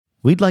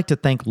We'd like to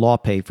thank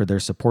LawPay for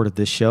their support of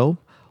this show.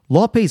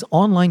 LawPay's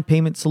online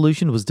payment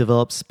solution was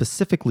developed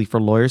specifically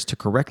for lawyers to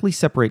correctly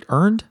separate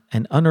earned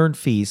and unearned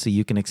fees so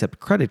you can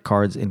accept credit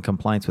cards in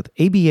compliance with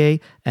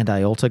ABA and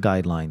IOLTA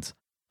guidelines.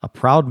 A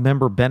proud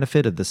member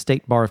benefit of the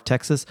State Bar of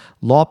Texas,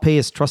 LawPay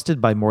is trusted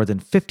by more than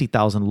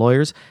 50,000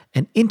 lawyers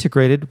and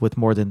integrated with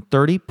more than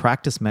 30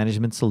 practice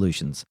management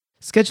solutions.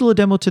 Schedule a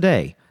demo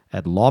today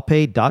at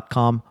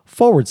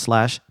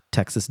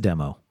lawpay.com/Texas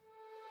demo.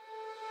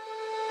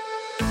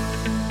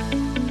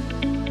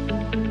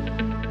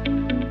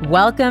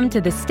 Welcome to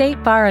the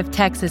State Bar of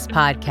Texas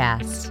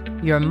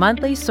podcast, your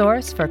monthly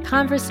source for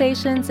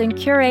conversations and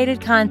curated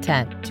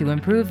content to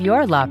improve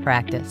your law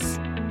practice.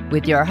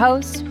 With your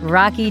host,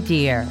 Rocky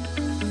Deer.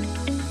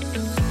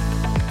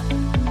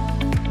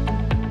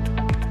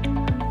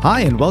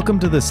 Hi, and welcome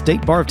to the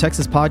State Bar of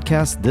Texas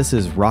podcast. This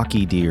is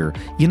Rocky Deer.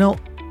 You know,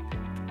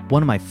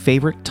 one of my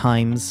favorite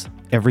times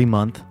every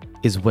month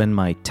is when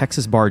my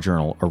Texas Bar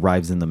Journal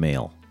arrives in the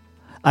mail.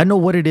 I don't know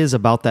what it is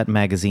about that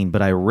magazine,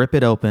 but I rip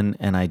it open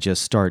and I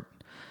start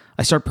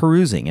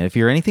perusing. And if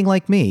you're anything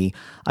like me,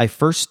 I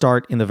first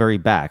start in the very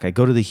back. I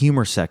go to the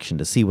humor section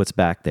to see what's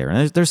back there.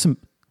 And there's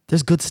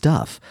good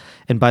stuff.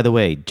 And by the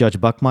way, Judge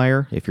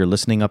Buckmeyer, if you're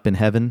listening up in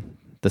heaven,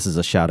 this is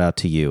a shout out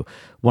to you.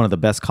 One of the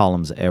best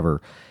columns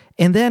ever.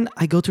 And then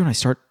I go through and I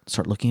start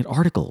looking at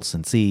articles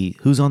and see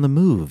who's on the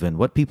move and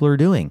what people are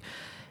doing.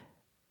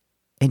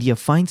 And you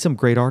find some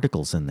great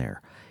articles in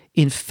there.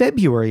 In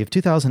February of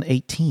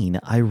 2018,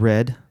 I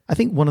read, I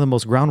think, one of the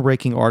most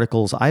groundbreaking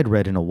articles I'd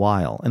read in a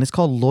while, and it's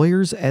called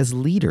Lawyers as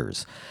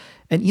Leaders.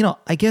 And, you know,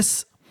 I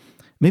guess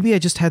maybe I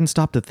just hadn't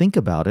stopped to think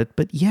about it,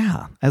 but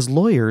yeah, as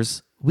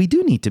lawyers, we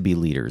do need to be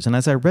leaders. And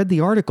as I read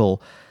the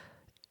article,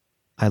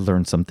 I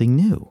learned something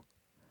new.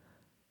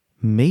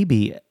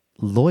 Maybe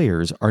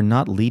lawyers are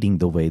not leading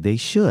the way they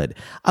should.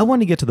 I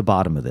wanted to get to the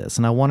bottom of this,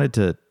 and I wanted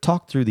to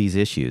talk through these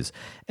issues,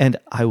 and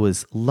I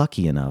was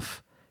lucky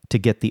enough to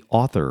get the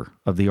author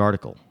of the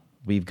article.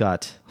 We've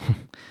got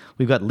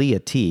Leah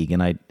Teague,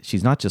 and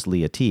she's not just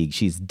Leah Teague,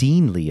 she's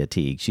Dean Leah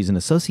Teague. She's an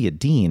associate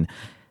dean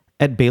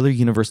at Baylor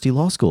University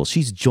Law School.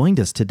 She's joined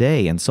us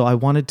today, and so I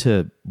wanted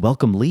to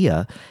welcome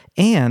Leah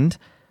and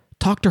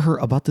talk to her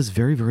about this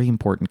very, very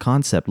important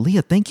concept.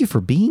 Leah, thank you for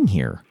being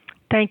here.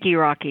 Thank you,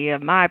 Rocky.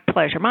 My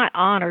pleasure, my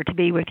honor to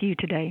be with you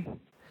today.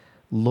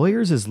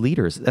 Lawyers as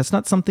leaders, that's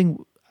not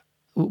something...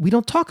 We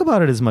don't talk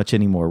about it as much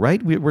anymore,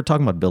 right? We're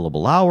talking about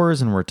billable hours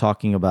and we're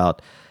talking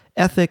about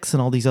ethics and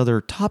all these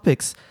other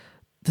topics.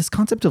 This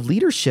concept of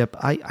leadership,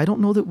 I don't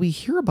know that we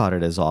hear about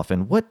it as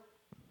often. What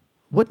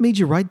made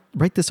you write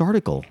this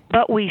article?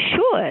 But we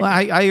should. Well,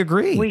 I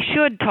agree. We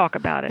should talk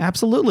about it.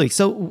 Absolutely.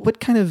 So what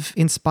kind of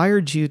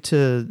inspired you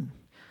to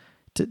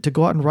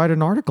go out and write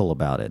an article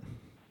about it?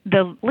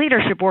 The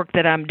leadership work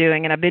that I'm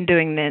doing, and I've been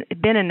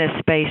in this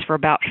space for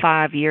about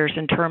 5 years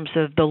in terms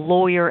of the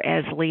lawyer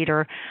as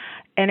leader.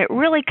 And it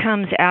really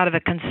comes out of a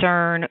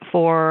concern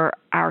for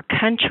our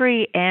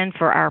country and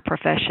for our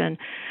profession.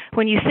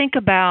 When you think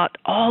about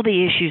all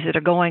the issues that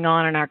are going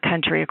on in our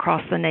country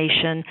across the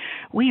nation,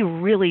 we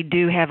really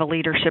do have a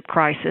leadership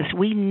crisis.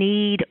 We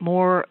need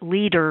more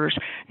leaders,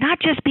 not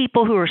just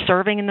people who are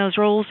serving in those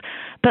roles,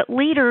 but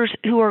leaders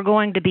who are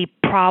going to be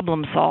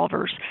problem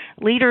solvers,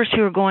 leaders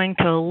who are going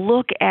to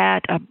look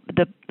at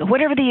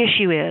whatever the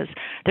issue is.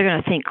 They're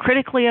going to think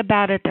critically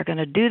about it. They're going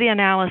to do the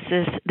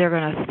analysis. They're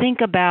going to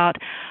think about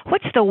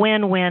what's the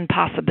win-win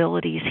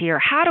possibilities here.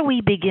 How do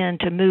we begin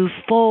to move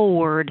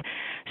forward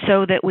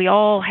so that we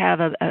all have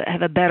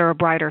a better,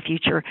 brighter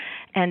future?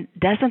 And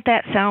doesn't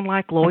that sound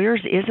like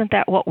lawyers? Isn't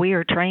that what we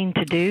are trained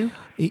to do?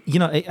 You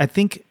know, I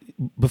think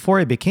before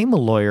I became a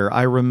lawyer,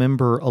 I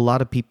remember a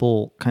lot of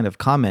people kind of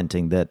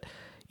commenting that,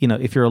 you know,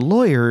 if you're a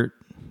lawyer,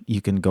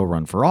 you can go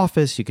run for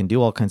office, you can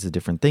do all kinds of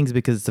different things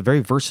because it's a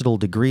very versatile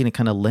degree and it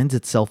kind of lends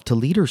itself to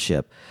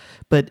leadership.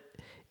 But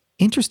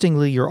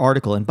interestingly, your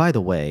article, and by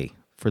the way,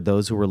 for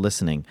those who are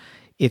listening,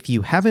 if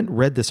you haven't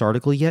read this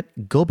article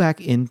yet, go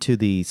back into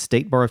the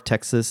State Bar of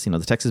Texas, the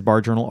Texas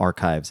Bar Journal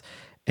archives,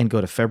 and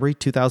go to February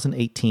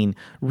 2018.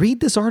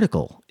 Read this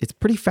article. It's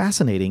pretty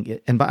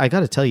fascinating. And I got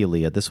to tell you,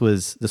 Leah, this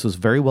was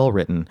very well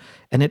written,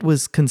 and it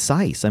was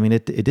concise. I mean,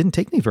 it didn't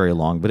take me very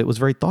long, but it was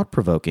very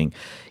thought-provoking.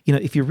 You know,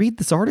 if you read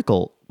this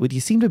article, what you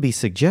seem to be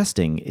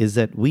suggesting is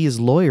that we as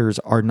lawyers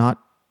we're not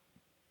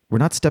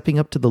stepping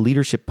up to the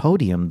leadership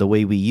podium the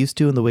way we used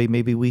to and the way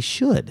maybe we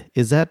should.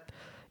 Is that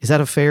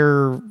a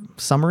fair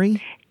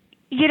summary?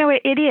 You know,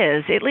 it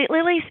is. At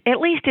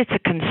least it's a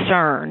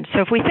concern.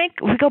 So if we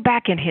go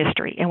back in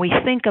history and we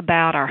think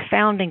about our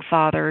founding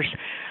fathers,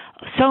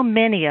 so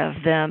many of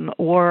them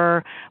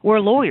were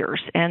lawyers.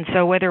 And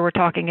so whether we're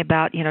talking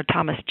about,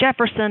 Thomas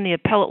Jefferson, the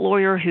appellate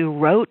lawyer who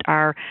wrote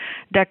our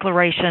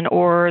Declaration,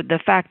 or the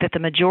fact that the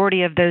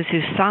majority of those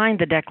who signed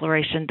the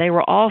Declaration, they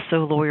were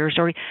also lawyers.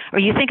 Or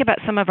you think about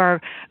some of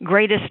our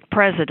greatest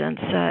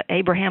presidents,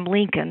 Abraham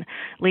Lincoln,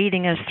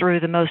 leading us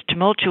through the most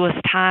tumultuous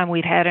time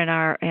we've had in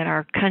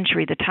our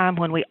country, the time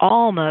when we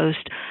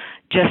almost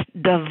just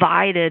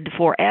divided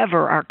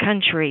forever our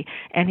country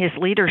and his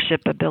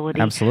leadership ability.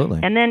 Absolutely.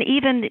 And then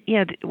even,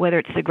 whether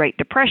it's the Great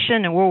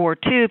Depression and World War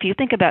II, if you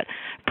think about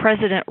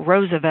President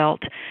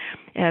Roosevelt,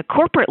 a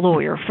corporate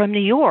lawyer from New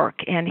York,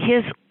 and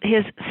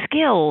his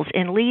skills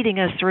in leading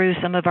us through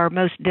some of our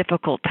most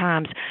difficult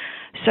times.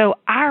 So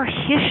our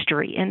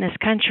history in this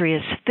country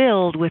is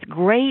filled with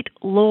great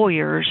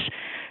lawyers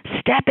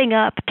stepping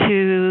up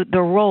to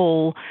the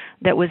role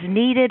that was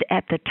needed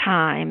at the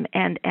time.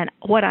 And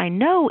what I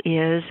know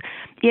is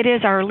it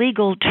is our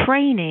legal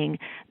training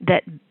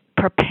that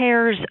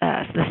prepares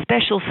us, the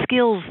special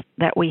skills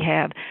that we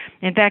have.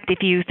 In fact, if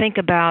you think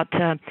about,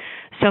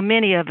 so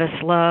many of us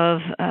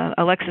love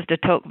Alexis de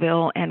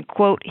Tocqueville and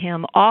quote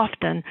him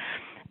often,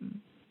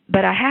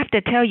 but I have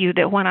to tell you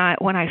that when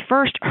I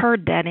first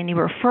heard that, and he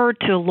referred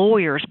to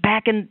lawyers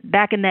back in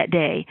that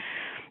day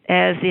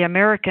as the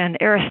American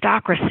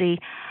aristocracy,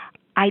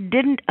 I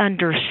didn't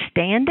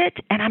understand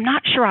it, and I'm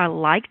not sure I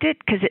liked it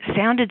because it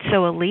sounded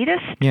so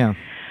elitist. Yeah.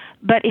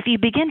 But if you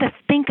begin to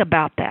think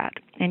about that,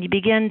 and you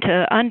begin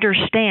to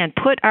understand,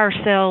 put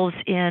ourselves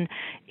in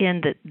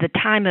the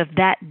time of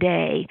that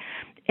day,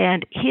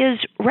 and his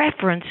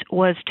reference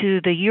was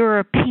to the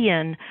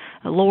European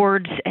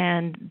lords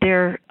and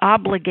their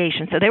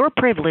obligation. So they were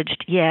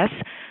privileged, yes,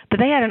 but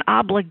they had an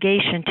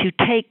obligation to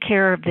take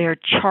care of their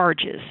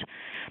charges.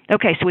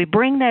 Okay, so we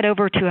bring that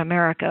over to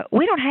America.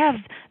 We don't have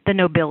the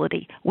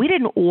nobility. We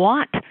didn't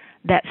want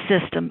that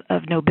system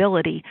of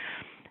nobility.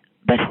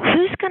 But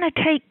who's going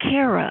to take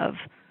care of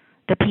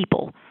the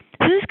people?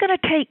 Who's going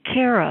to take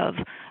care of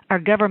our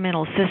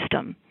governmental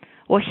system?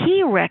 Well,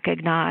 he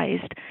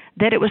recognized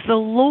that it was the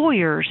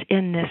lawyers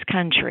in this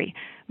country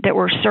that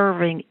were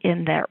serving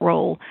in that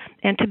role.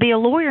 And to be a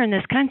lawyer in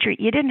this country,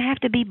 you didn't have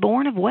to be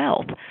born of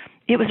wealth.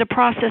 It was a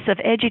process of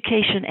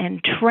education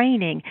and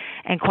training,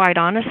 and quite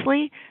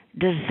honestly,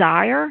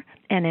 desire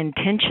and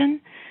intention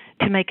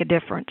to make a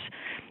difference.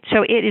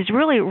 So it has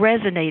really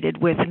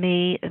resonated with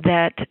me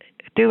that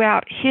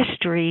throughout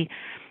history,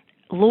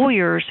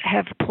 lawyers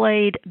have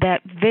played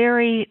that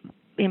very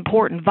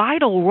important,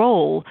 vital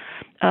role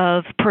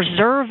of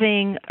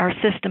preserving our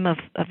system of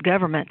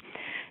government.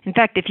 In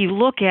fact, if you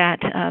look at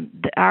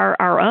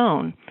our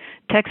own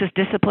Texas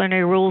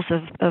Disciplinary Rules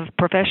of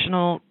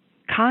Professional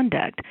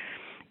Conduct,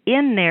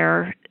 in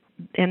there,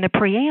 in the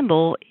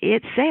preamble,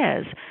 it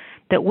says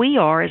that we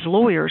are, as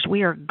lawyers,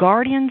 we are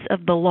guardians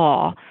of the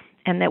law,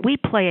 and that we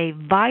play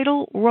a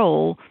vital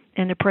role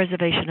in the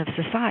preservation of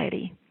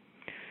society.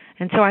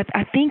 And so I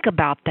think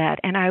about that,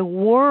 and I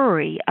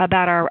worry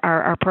about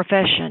our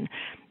profession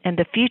and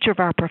the future of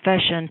our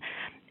profession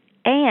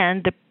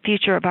and the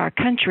future of our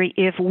country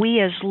if we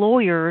as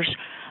lawyers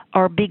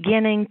are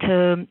beginning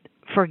to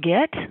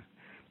forget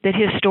that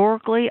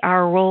historically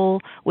our role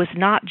was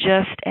not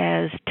just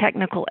as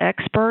technical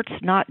experts,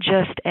 not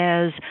just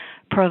as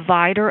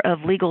provider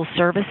of legal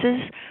services,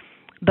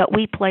 but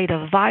we played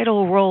a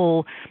vital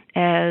role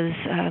as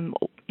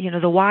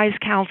the wise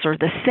counselor,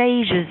 the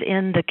sages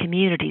in the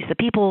communities,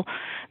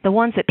 the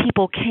ones that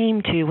people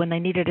came to when they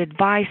needed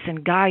advice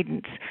and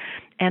guidance.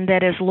 And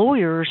that as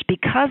lawyers,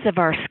 because of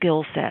our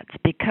skill sets,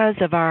 because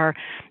of our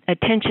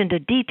attention to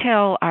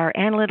detail, our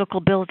analytical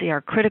ability,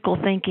 our critical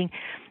thinking,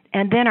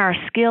 and then our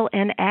skill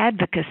in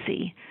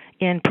advocacy,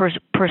 in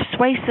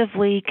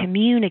persuasively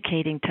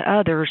communicating to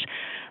others,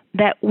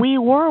 that we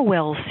were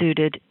well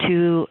suited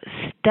to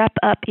step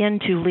up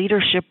into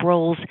leadership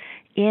roles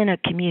in a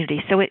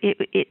community. So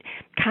it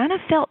kind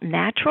of felt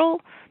natural,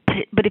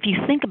 but if you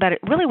think about it,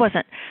 it really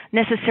wasn't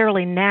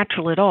necessarily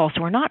natural at all.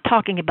 So we're not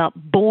talking about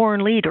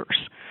born leaders.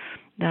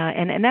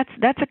 And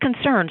that's a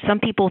concern. Some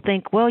people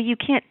think, well, you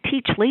can't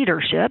teach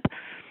leadership.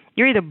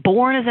 You're either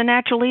born as a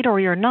natural leader or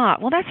you're not.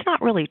 Well, that's not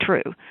really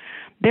true.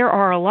 There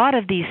are a lot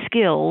of these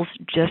skills,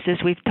 just as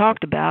we've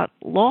talked about.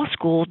 Law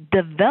school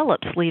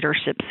develops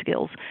leadership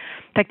skills.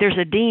 In fact, there's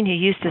a dean who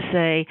used to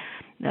say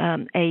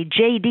a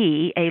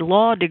JD, a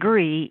law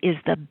degree, is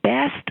the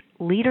best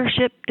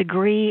leadership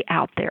degree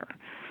out there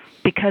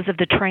because of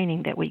the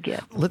training that we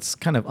get. Let's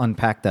kind of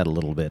unpack that a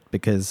little bit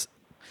because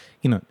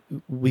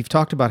we've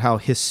talked about how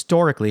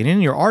historically, and in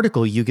your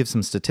article, you give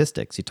some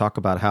statistics. You talk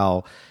about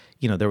how,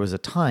 there was a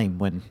time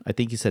when I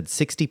think you said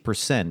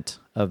 60%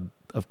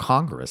 of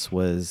Congress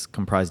was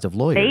comprised of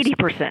lawyers.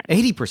 80%.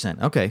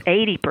 80%, okay.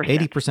 80%.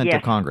 80% yes.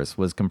 of Congress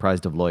was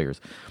comprised of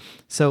lawyers.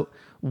 So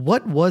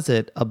what was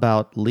it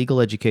about legal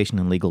education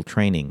and legal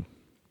training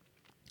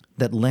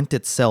that lent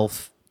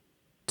itself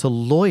to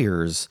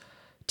lawyers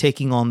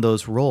taking on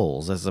those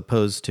roles as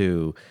opposed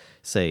to,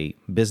 say,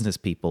 business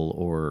people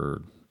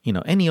or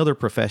any other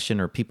profession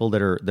or people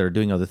that are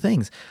doing other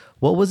things?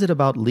 What was it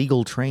about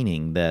legal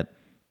training that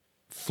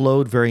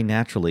flowed very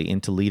naturally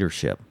into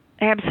leadership?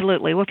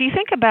 Absolutely. Well, if you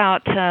think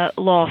about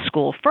law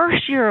school,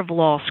 first year of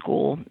law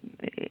school,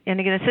 and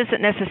again, this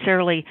isn't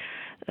necessarily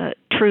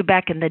true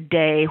back in the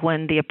day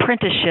when the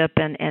apprenticeship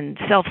and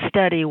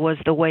self-study was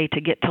the way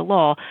to get to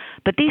law,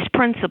 but these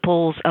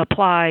principles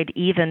applied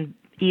even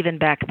even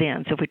back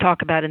then. So if we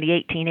talk about in the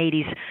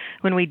 1880s,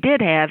 when we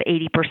did have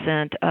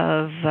 80%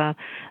 of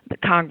the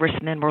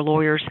congressmen were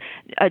lawyers,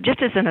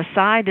 just as an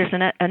aside, there's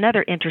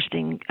another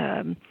interesting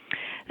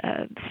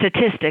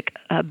statistic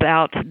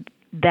about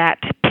that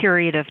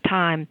period of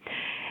time.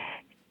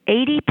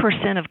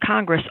 80% of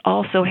Congress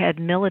also had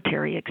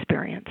military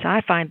experience.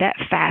 I find that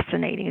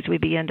fascinating as we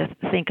begin to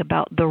think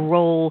about the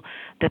role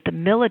that the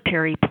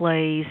military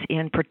plays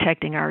in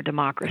protecting our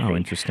democracy. Oh,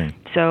 interesting.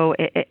 So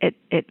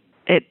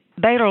at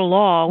Baylor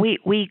Law,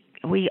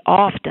 we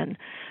often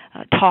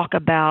talk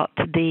about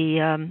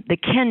the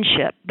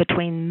kinship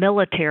between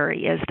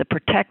military as the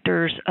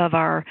protectors of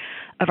our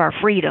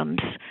freedoms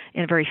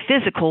in a very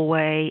physical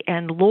way,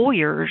 and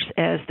lawyers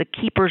as the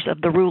keepers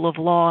of the rule of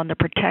law and the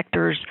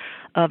protectors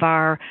of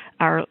our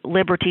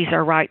liberties,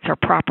 our rights, our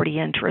property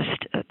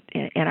interest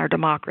in our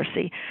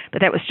democracy.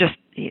 But that was just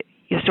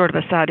sort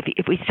of aside.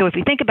 If we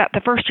think about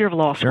the first year of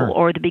law school, Sure,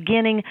 or the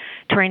beginning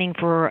training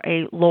for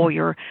a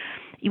lawyer,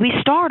 we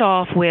start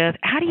off with,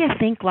 how do you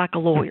think like a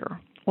lawyer?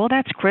 Well,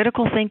 that's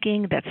critical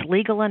thinking, that's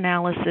legal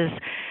analysis,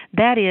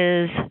 that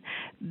is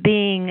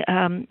being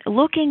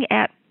looking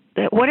at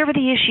whatever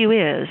the issue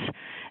is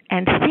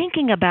and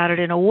thinking about it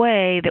in a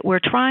way that we're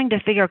trying to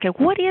figure, okay,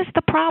 what is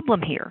the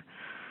problem here?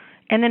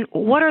 And then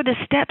what are the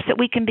steps that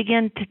we can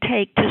begin to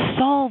take to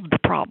solve the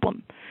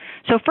problem?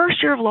 So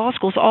first year of law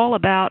school is all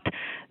about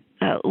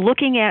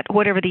looking at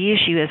whatever the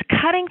issue is,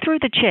 cutting through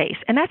the chase.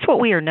 And that's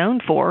what we are known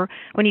for.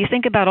 When you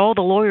think about all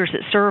the lawyers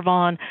that serve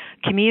on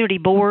community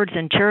boards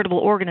and charitable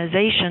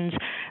organizations,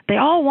 they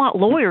all want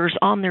lawyers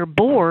on their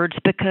boards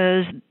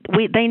because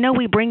they know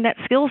we bring that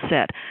skill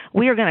set.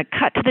 We are going to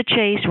cut to the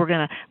chase. We're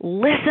going to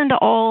listen to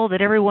all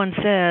that everyone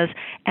says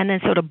and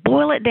then sort of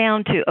boil it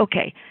down to,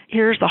 okay,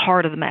 here's the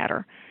heart of the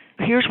matter.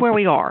 Here's where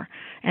we are,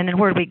 and then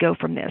where do we go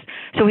from this?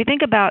 So we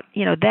think about,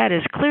 that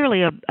is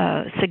clearly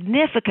a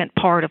significant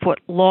part of what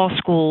law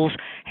schools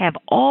have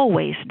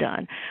always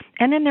done.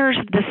 And then there's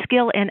the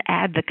skill in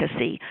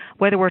advocacy.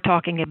 Whether we're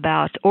talking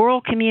about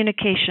oral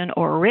communication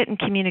or written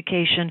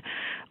communication,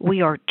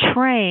 we are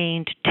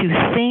trained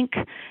to think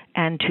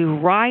and to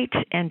write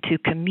and to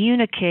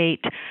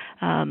communicate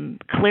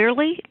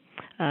clearly,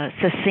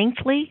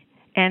 succinctly,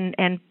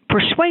 and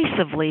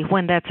persuasively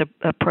when that's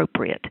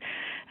appropriate.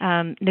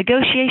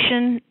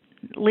 Negotiation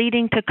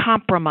leading to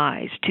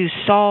compromise to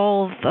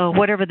solve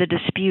whatever the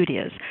dispute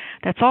is.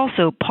 That's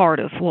also part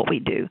of what we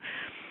do.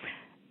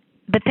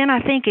 But then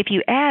I think if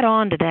you add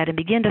on to that and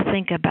begin to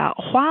think about,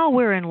 while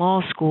we're in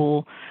law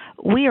school,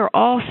 we are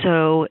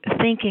also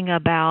thinking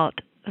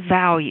about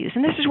values.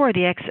 And this is where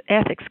the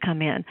ethics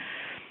come in.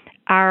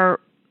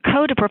 Our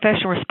Code of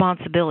Professional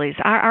Responsibilities,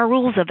 our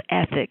rules of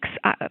ethics,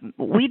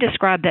 we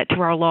describe that to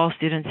our law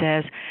students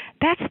as,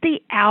 that's the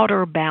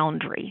outer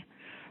boundary.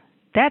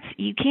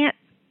 You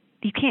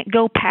can't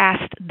go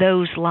past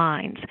those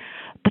lines.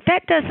 But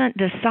that doesn't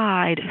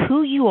decide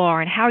who you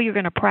are and how you're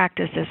going to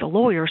practice as a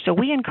lawyer. So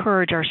we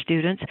encourage our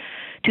students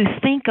to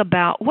think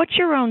about, what's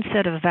your own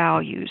set of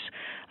values?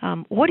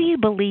 What do you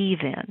believe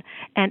in?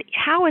 And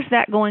how is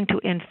that going to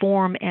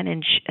inform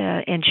and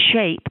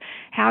shape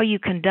how you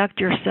conduct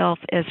yourself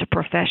as a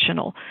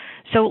professional?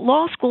 So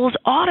law schools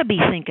ought to be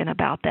thinking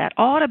about that,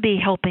 ought to be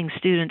helping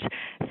students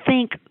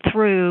think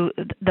through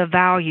the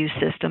value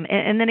system.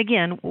 And then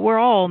again, we're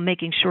all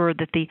making sure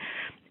that the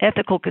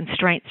ethical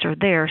constraints are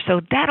there. So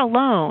that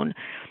alone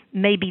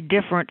may be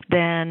different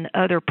than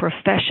other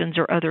professions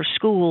or other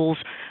schools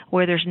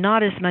where there's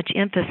not as much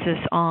emphasis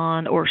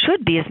on, or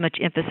should be as much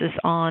emphasis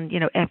on,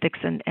 ethics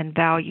and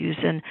values.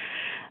 And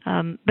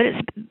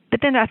but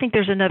then I think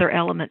there's another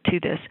element to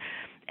this.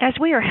 As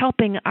we are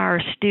helping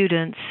our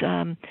students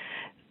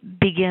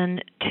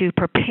begin to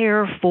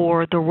prepare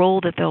for the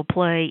role that they'll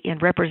play in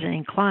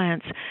representing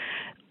clients,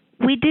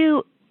 we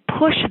do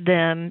push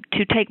them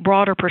to take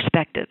broader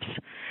perspectives.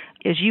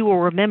 As you will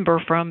remember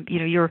from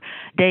your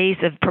days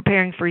of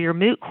preparing for your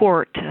moot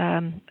court,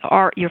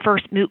 your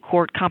first moot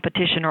court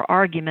competition or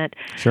argument,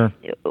 sure,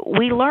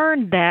 we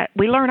learn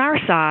our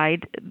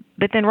side.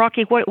 But then,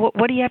 Rocky,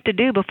 what do you have to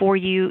do before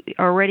you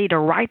are ready to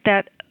write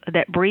that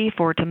brief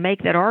or to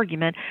make that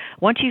argument?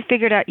 Once you've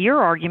figured out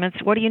your arguments,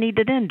 what do you need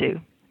to then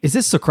do? Is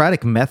this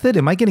Socratic method?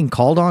 Am I getting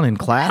called on in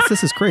class?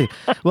 This is crazy.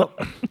 Well,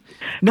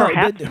 no,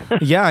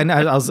 but, yeah, and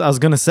I was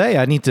going to say,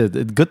 I need to.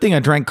 Good thing I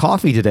drank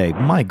coffee today.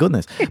 My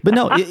goodness. But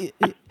no,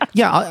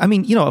 yeah, I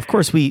mean, of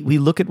course, we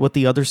look at what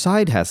the other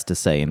side has to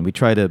say, and we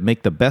try to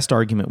make the best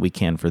argument we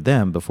can for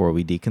them before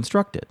we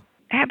deconstruct it.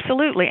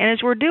 Absolutely. And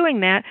as we're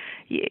doing that,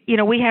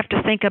 we have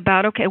to think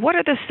about, okay, what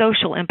are the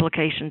social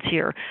implications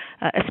here?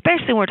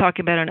 Especially when we're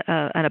talking about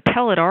an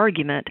appellate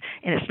argument,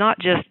 and it's not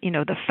just,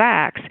 the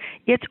facts.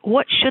 It's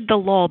what should the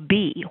law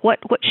be? What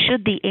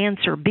should the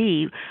answer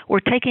be? We're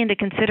taking into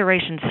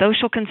consideration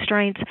social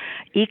constraints,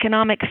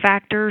 economic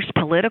factors,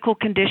 political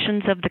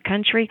conditions of the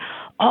country.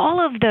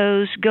 All of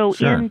those go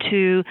Sure.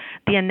 into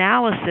the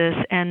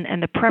analysis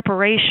and the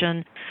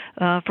preparation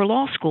for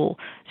law school.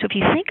 So if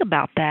you think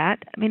about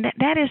that, I mean,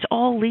 that is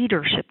all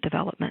leadership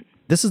development.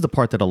 This is the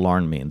part that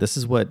alarmed me, and this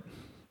is what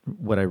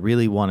I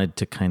really wanted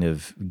to kind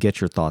of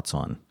get your thoughts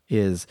on,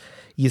 is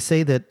you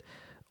say that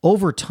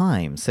over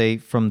time, say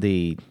from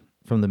the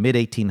mid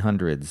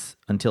 1800s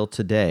until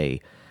today,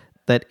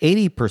 that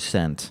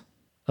 80%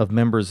 of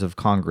members of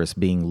Congress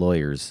being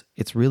lawyers,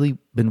 it's really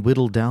been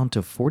whittled down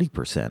to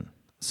 40%.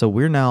 So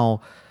we're now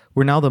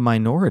the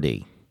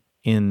minority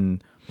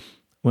in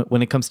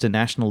when it comes to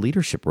national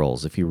leadership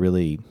roles, if you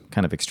really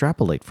kind of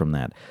extrapolate from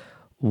that.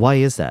 Why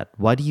is that?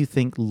 Why do you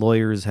think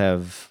lawyers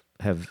have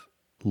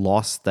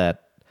lost that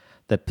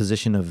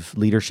position of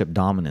leadership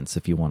dominance,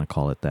 if you want to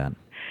call it that?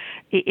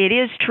 It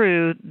is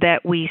true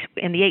that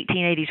in the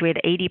 1880s, we had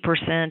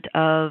 80%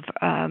 of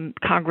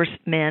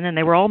congressmen, and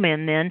they were all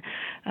men then,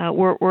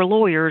 were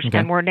lawyers, okay.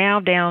 And we're now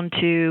down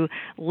to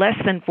less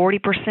than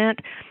 40%.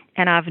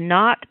 And I've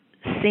not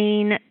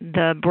seen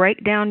the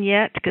breakdown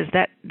yet because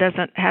that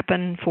doesn't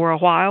happen for a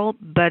while.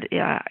 But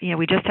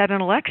we just had an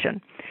election,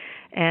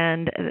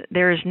 and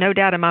there is no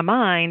doubt in my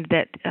mind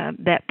that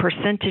that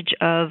percentage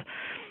of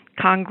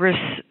Congress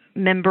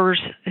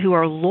members who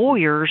are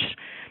lawyers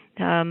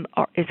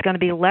it's going to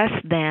be less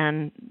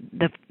than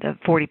the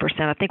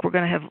 40%. I think we're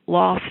going to have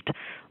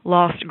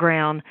lost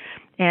ground,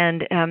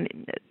 and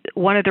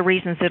one of the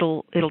reasons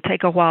it'll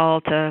take a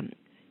while to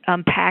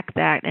unpack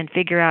that and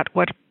figure out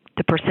what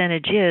the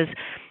percentage is.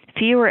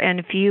 Fewer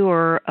and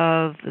fewer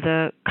of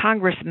the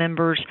Congress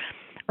members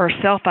are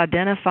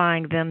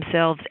self-identifying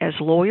themselves as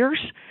lawyers,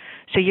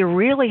 so you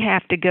really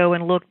have to go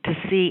and look to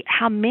see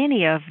how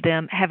many of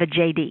them have a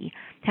JD,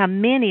 how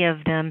many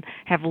of them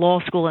have law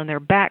school in their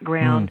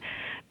background.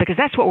 Because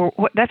that's what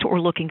we're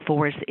looking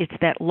for. It's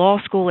that law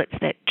school, it's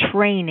that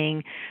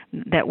training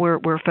that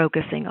we're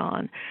focusing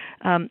on.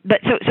 But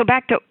so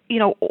back to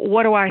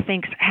what do I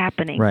think's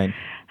happening? Right.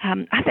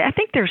 I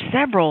think there's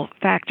several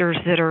factors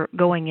that are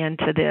going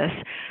into this,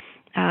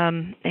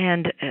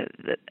 and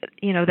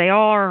they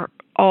are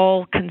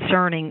all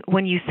concerning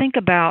when you think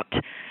about.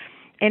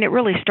 And it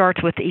really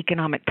starts with the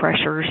economic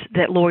pressures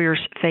that lawyers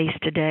face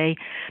today,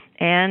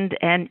 and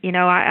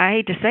I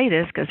hate to say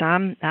this because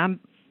I'm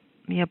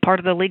part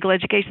of the legal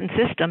education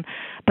system,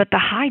 but the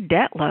high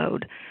debt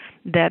load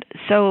and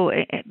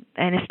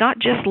it's not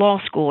just law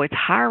school, it's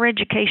higher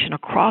education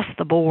across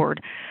the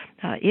board.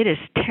 It is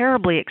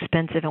terribly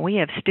expensive, and we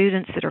have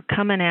students that are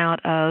coming out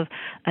of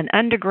an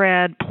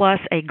undergrad plus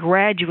a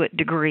graduate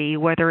degree,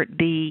 whether it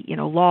be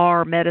law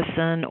or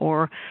medicine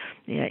or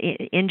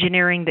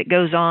engineering that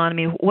goes on. I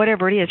mean,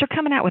 whatever it is, they're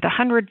coming out with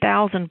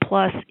 $100,000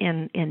 plus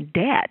in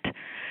debt.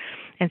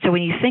 And so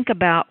when you think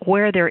about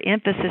where their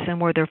emphasis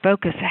and where their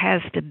focus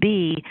has to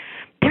be,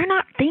 they're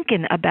not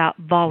thinking about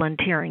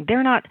volunteering.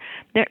 Because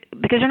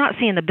they're not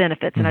seeing the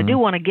benefits. And I do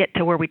want to get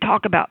to where we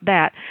talk about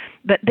that,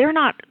 but they're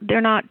not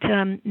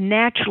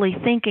naturally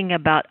thinking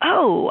about,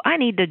 I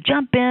need to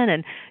jump in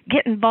and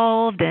get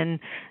involved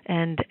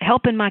and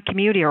help in my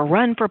community or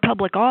run for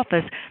public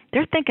office.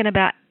 They're thinking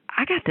about,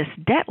 I got this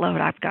debt load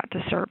I've got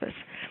to service.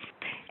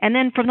 And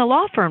then from the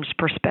law firm's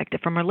perspective,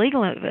 from a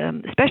legal,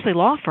 especially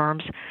law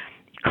firms,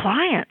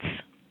 clients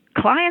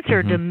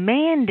are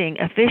demanding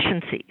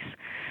efficiencies.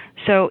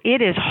 So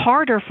it is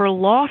harder for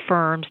law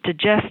firms to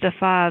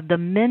justify the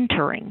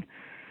mentoring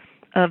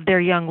of their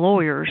young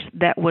lawyers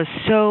that was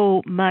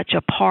so much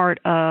a part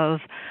of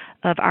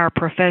our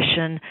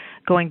profession,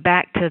 going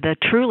back to the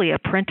truly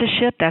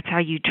apprenticeship. That's how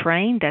you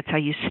trained, that's how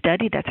you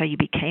studied, that's how you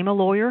became a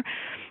lawyer,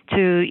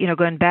 to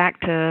going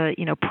back to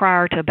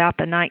prior to about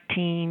the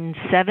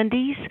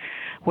 1970s,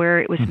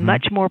 where it was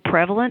much more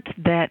prevalent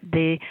that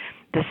the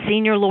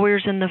senior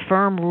lawyers in the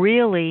firm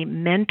really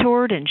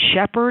mentored and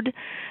shepherded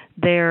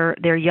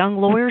their young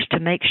lawyers to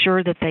make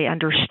sure that they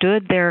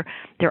understood their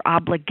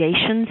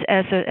obligations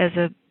as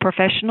a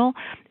professional,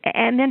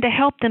 and then to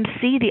help them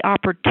see the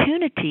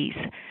opportunities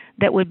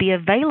that would be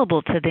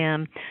available to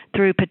them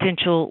through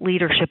potential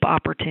leadership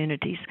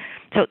opportunities.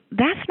 So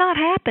that's not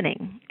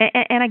happening,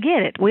 and I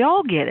get it. We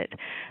all get it.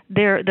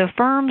 The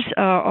firms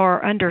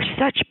are under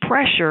such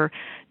pressure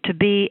to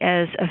be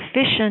as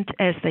efficient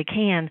as they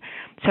can.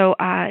 So,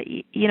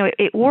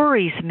 it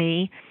worries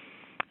me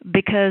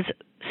because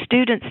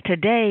students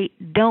today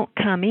don't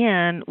come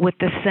in with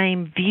the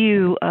same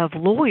view of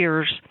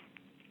lawyers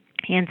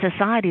in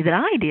society that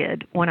I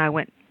did when I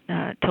went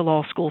to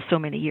law school so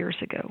many years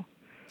ago.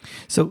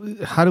 So,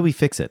 how do we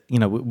fix it?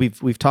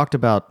 We've talked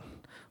about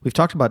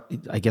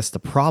I guess the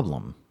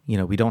problem.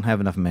 We don't have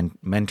enough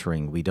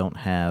mentoring.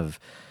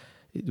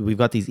 We've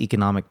got these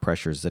economic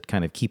pressures that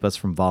kind of keep us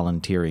from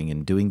volunteering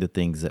and doing the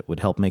things that would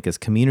help make us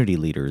community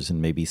leaders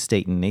and maybe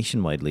state and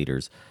nationwide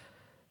leaders.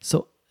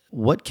 So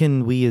what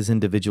can we as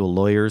individual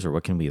lawyers, or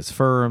what can we as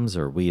firms,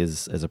 or we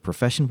as a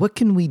profession, what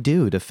can we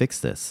do to fix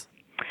this?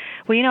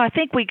 Well, I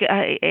think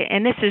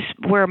and this is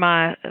where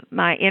my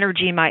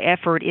energy, my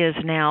effort is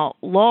now.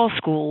 Law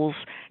schools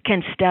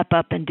can step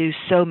up and do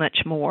so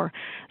much more.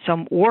 So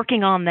I'm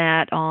working on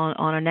that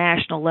on a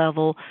national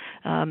level,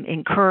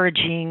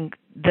 encouraging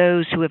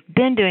those who have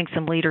been doing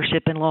some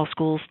leadership in law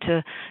schools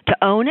to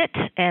own it,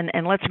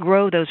 and let's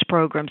grow those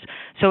programs.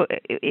 So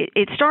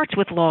it starts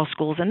with law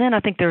schools, and then I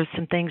think there's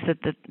some things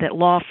that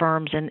law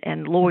firms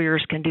and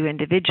lawyers can do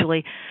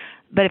individually.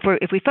 But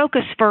if we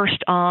focus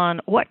first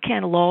on what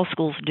can law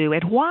schools do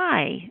and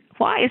why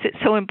is it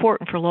so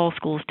important for law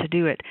schools to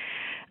do it?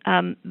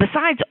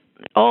 Besides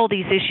all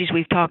these issues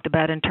we've talked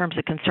about in terms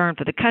of concern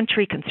for the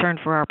country, concern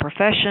for our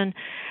profession,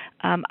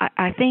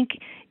 I think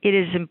it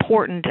is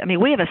important. I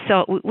mean,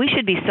 we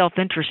should be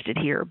self-interested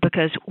here,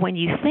 because when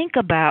you think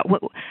about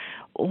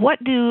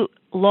what do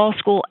law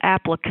school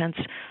applicants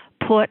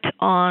put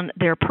on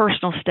their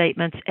personal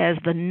statements as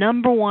the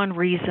number one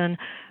reason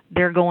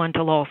they're going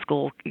to law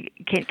school?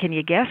 Can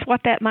you guess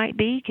what that might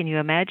be? Can you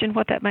imagine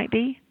what that might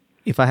be?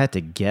 If I had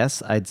to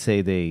guess, I'd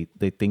say they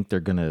think they're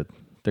gonna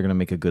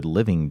make a good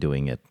living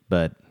doing it,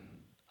 but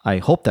I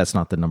hope that's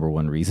not the number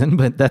one reason.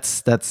 But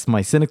that's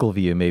my cynical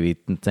view, maybe,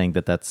 saying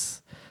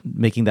that's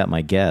making that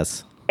my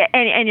guess.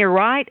 And you're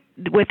right,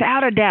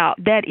 without a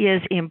doubt, that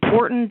is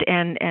important.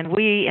 And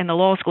we in the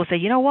law school say,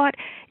 you know what?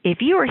 If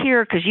you are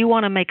here because you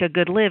want to make a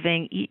good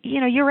living,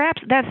 you're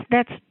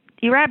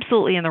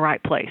absolutely in the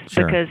right place.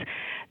 Sure. Because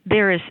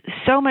there is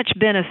so much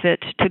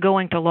benefit to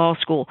going to law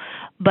school.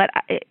 But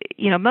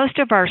most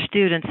of our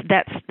students,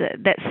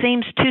 that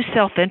seems too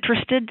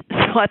self-interested.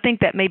 So I think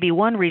that may be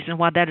one reason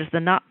why that is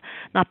not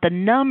the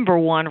number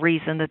one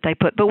reason that they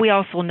put. But we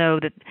also know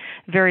that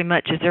very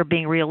much, as they're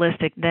being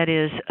realistic, that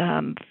is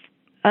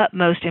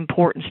utmost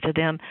importance to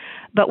them.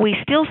 But we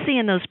still see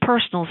in those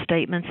personal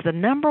statements the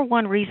number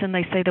one reason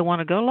they say they want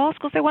to go to law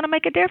school is they want to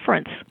make a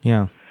difference.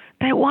 Yeah.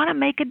 They want to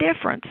make a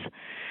difference.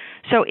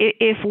 So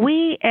if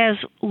we as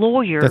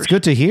lawyers... That's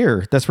good to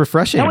hear. That's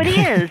refreshing. No, it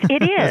is.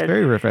 It is. That's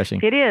very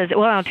refreshing. It is.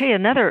 Well, I'll tell you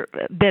another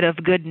bit of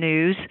good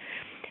news.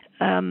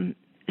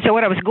 So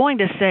what I was going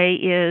to say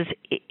is,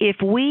 if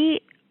we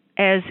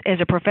as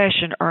a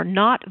profession are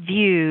not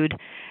viewed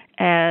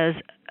as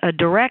a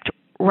direct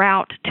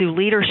route to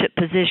leadership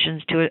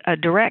positions, to a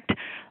direct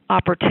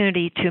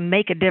opportunity to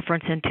make a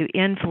difference and to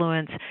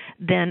influence,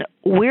 then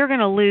we're going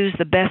to lose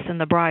the best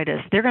and the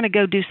brightest. They're going to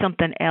go do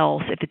something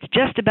else. If it's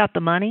just about the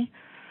money,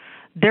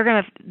 they're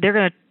going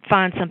to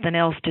find something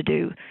else to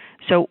do.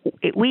 So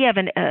we have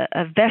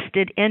a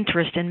vested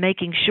interest in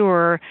making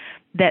sure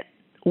that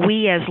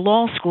we as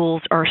law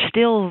schools are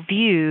still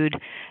viewed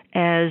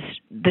as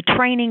the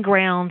training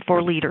ground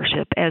for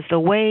leadership, as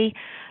the way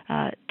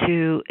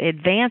to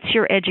advance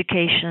your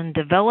education,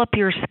 develop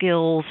your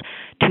skills,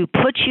 to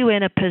put you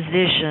in a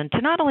position to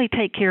not only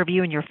take care of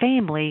you and your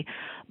family,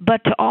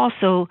 but to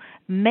also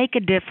make a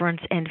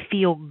difference and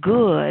feel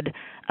good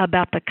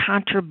about the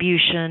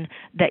contribution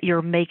that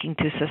you're making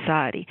to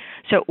society.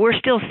 So we're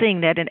still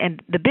seeing that.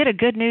 And the bit of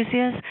good news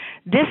is,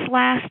 this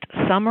last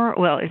summer,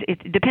 well,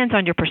 it depends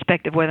on your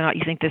perspective whether or not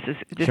you think this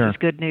Sure. is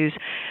good news.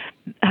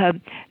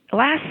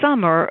 Last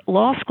summer,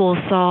 law schools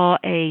saw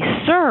a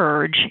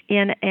surge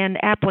in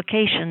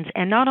applications,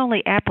 and not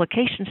only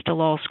applications to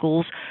law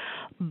schools,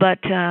 but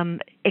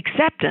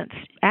acceptance,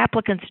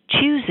 applicants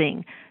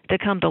choosing to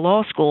come to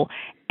law school.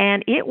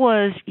 And it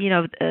was,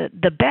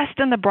 the best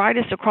and the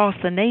brightest across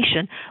the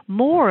nation.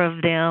 More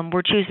of them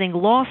were choosing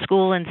law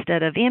school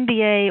instead of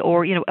MBA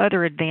or,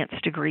 other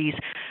advanced degrees,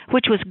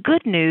 which was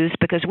good news,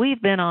 because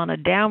we've been on a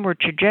downward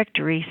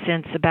trajectory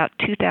since about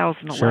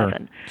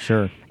 2011.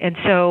 Sure. And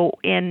so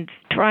in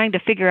trying to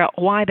figure out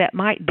why that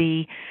might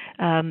be,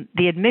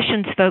 the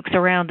admissions folks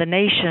around the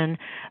nation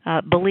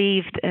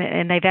believed,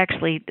 and they've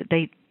actually,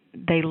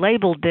 they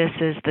labeled this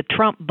as the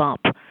Trump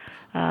bump.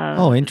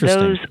 Interesting.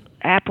 Those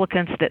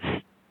applicants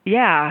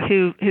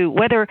who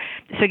whether,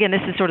 so again,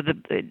 this is sort of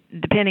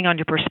depending on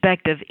your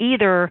perspective,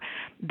 either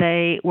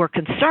they were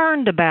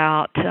concerned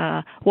about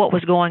what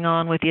was going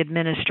on with the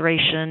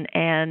administration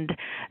and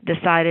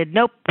decided,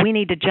 nope, we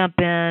need to jump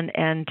in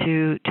and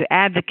to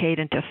advocate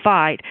and to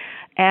fight,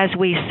 as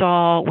we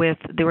saw with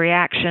the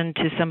reaction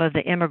to some of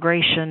the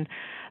immigration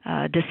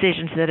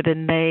decisions that have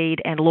been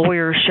made and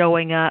lawyers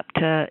showing up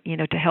to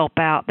help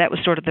out. That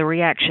was sort of the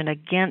reaction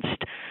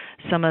against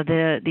some of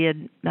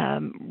the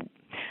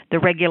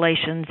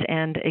regulations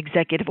and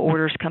executive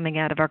orders coming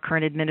out of our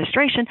current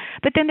administration.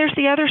 But then there's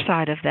the other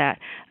side of that,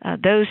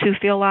 those who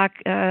feel like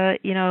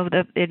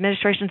the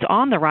administration's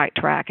on the right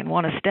track and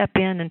want to step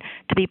in and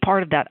to be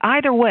part of that.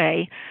 Either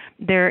way,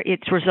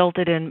 it's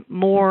resulted in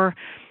more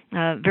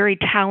very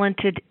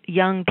talented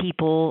young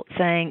people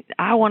saying,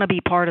 I want to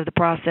be part of the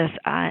process,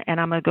 and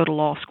I'm going to go to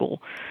law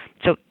school.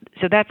 So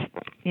that's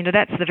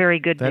the very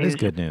good news. That is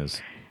good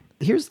news.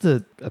 Here's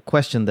a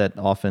question that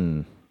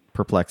often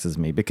perplexes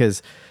me,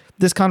 because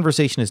this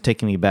conversation is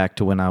taking me back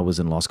to when I was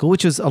in law school,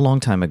 which was a long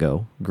time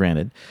ago,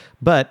 granted,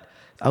 but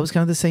I was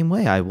kind of the same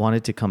way. I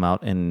wanted to come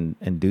out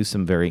and do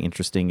some very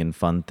interesting and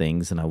fun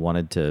things, and I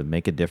wanted to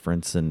make a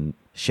difference and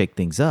shake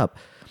things up.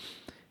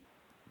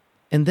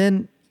 And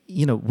then,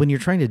 when you're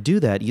trying to do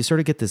that, you sort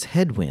of get this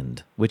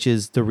headwind, which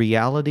is the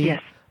reality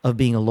Yes. of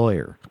being a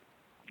lawyer.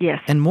 Yes.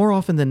 And more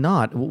often than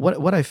not,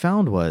 what I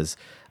found was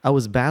I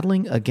was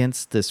battling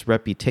against this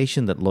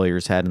reputation that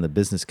lawyers had in the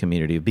business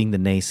community of being the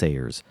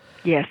naysayers.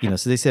 Yes.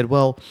 So they said,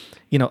 well,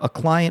 a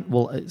client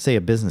will say,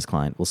 a business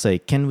client will say,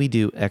 can we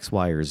do X,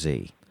 Y, or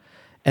Z?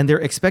 And they're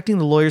expecting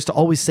the lawyers to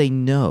always say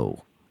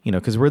no.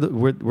 because we're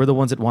the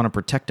ones that want to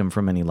protect them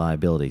from any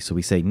liability. So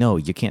we say, no,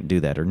 you can't do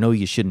that, or no,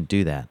 you shouldn't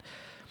do that.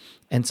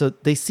 And so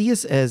they see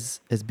us as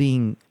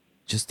being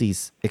just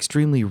these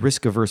extremely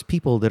risk-averse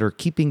people that are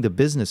keeping the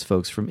business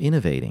folks from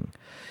innovating.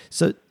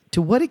 So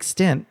to what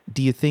extent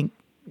do you think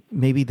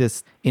maybe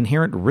this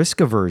inherent risk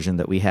aversion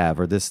that we have,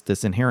 or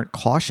this inherent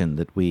caution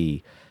that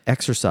we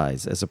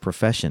exercise as a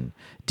profession,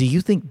 do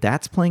you think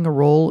that's playing a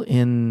role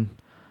in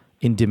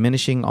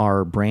diminishing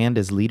our brand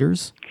as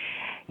leaders?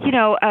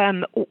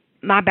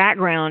 My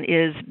background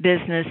is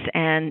business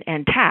and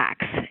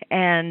tax,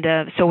 and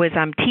so as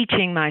I'm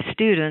teaching my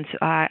students,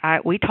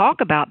 we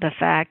talk about the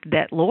fact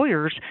that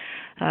lawyers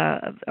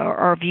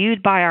are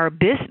viewed by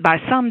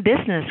by some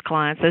business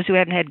clients, those who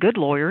haven't had good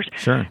lawyers.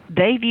 Sure.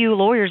 They view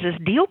lawyers as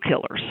deal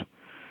killers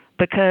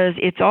because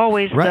it's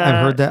always right.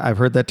 I've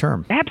heard that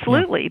term.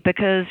 Absolutely,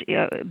 because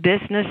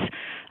business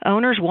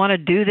owners want to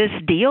do this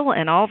deal,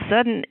 and all of a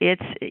sudden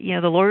it's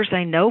the lawyers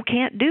they know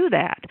can't do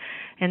that.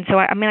 And so,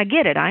 I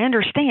get it. I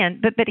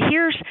understand. But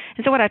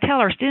so what I tell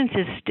our students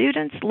is,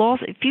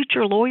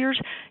 future lawyers,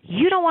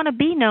 you don't want to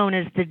be known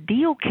as the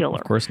deal killer.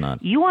 Of course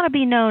not. You want to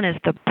be known as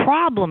the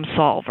problem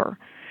solver.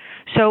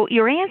 So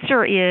your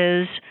answer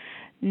is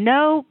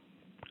no,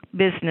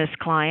 business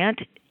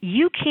client.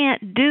 You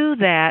can't do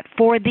that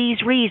for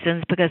these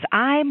reasons because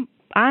I'm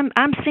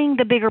seeing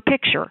the bigger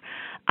picture.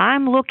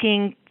 I'm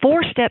looking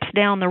 4 steps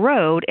down the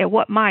road at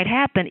what might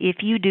happen if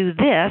you do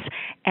this,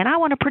 and I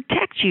want to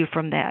protect you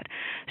from that.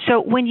 So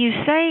when you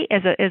say,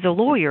 as a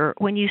lawyer,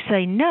 when you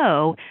say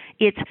no,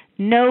 it's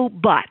no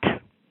but.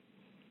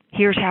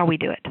 Here's how we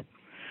do it.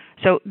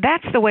 So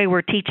that's the way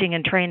we're teaching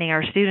and training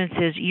our students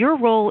is your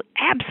role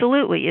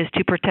absolutely is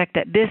to protect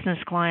that business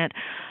client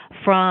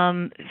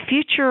from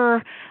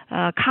future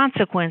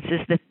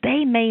consequences that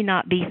they may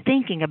not be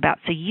thinking about.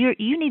 So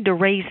you need to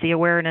raise the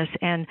awareness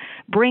and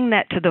bring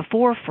that to the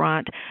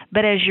forefront.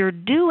 But as you're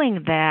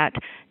doing that,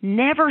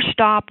 never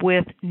stop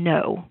with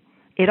no.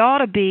 It ought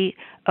to be,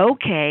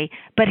 okay,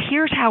 but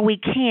here's how we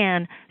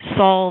can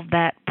solve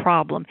that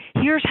problem.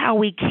 Here's how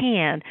we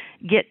can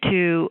get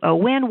to a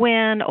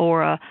win-win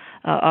or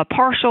a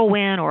partial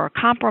win or a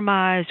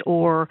compromise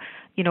or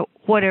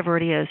whatever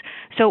it is.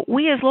 So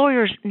we as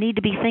lawyers need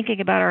to be thinking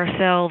about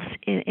ourselves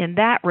in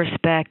that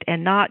respect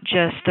and not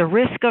just the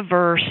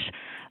risk-averse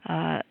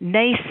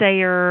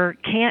naysayer,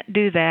 can't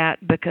do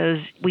that because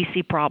we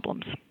see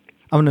problems.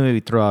 I'm going to maybe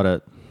throw out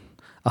a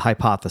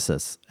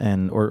hypothesis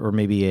or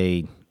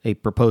maybe a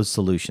proposed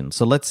solution.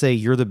 So let's say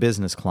you're the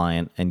business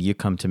client and you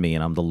come to me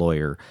and I'm the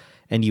lawyer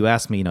and you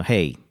ask me,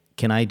 hey,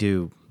 can I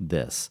do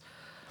this?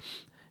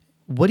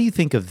 What do you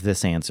think of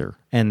this answer?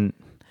 And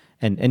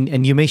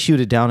you may shoot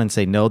it down and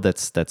say, no,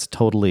 that's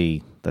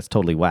totally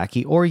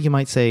wacky. Or you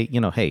might say,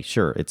 hey,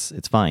 sure,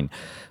 it's fine.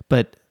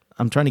 But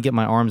I'm trying to get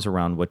my arms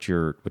around what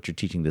you're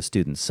teaching the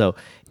students. So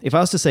if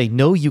I was to say,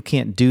 no, you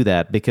can't do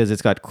that because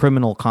it's got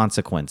criminal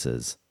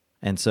consequences,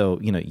 and so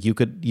you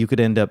could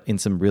end up in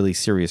some really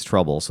serious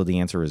trouble. So the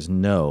answer is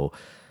no.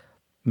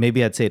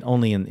 Maybe I'd say it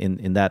only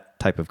in that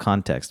type of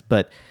context.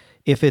 But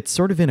if it's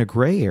sort of in a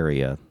gray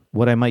area,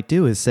 what I might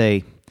do is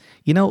say,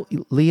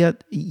 Leah,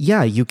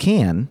 yeah, you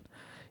can.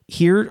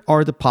 Here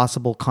are the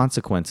possible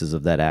consequences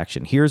of that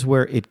action. Here's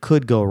where it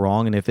could go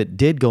wrong. And if it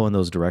did go in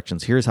those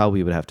directions, here's how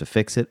we would have to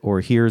fix it.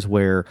 Or here's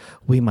where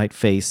we might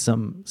face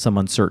some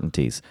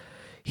uncertainties.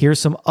 Here's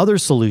some other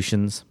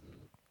solutions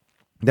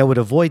that would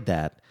avoid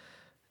that.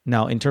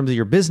 Now, in terms of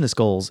your business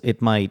goals,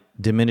 it might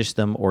diminish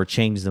them or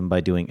change them by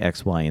doing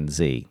X, Y, and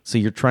Z. So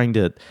you're trying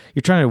to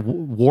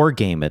war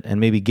game it and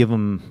maybe give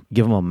them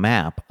a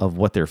map of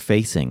what they're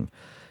facing.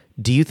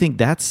 Do you think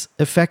that's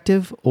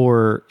effective,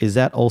 or is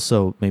that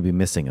also maybe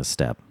missing a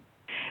step?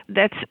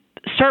 That's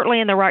certainly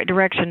in the right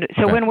direction.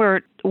 So when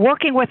we're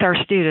working with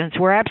our students,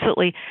 we're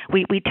absolutely,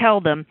 we tell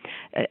them,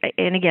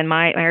 and again,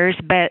 my area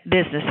is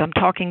business. I'm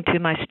talking to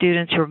my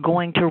students who are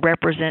going to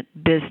represent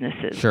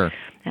businesses. Sure.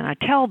 And I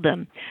tell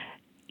them,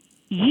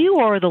 you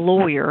are the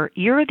lawyer,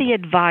 you're the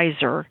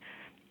advisor.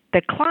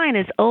 The client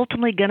is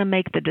ultimately going to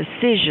make the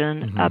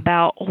decision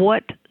about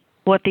what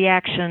the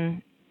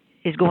action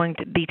is going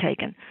to be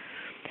taken.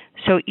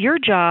 So your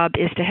job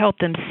is to help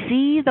them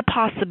see the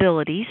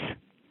possibilities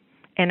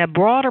in a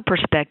broader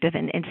perspective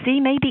and see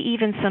maybe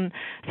even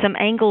some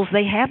angles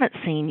they haven't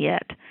seen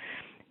yet,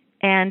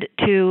 and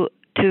to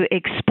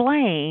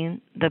explain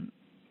the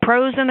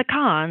pros and the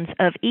cons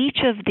of each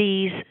of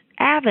these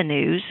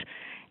avenues.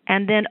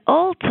 And then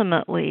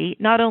ultimately,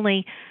 not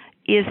only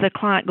is the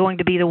client going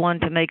to be the one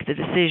to make the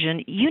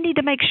decision, you need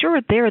to make sure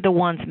they're the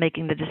ones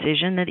making the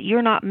decision, that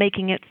you're not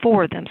making it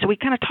for them. So we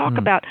kind of talk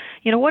about,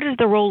 what is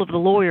the role of the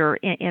lawyer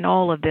in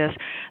all of this?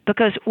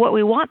 Because what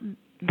we want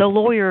the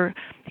lawyer,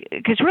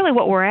 because really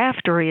what we're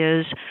after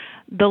is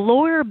the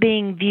lawyer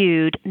being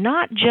viewed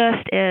not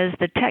just as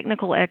the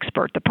technical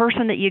expert, the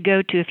person that you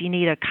go to if you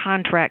need a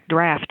contract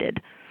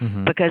drafted,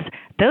 because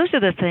those are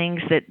the things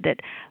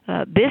that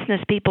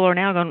business people are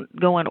now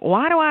going,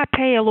 why do I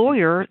pay a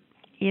lawyer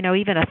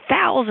even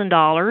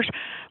 $1,000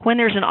 when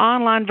there's an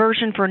online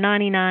version for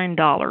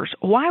 $99?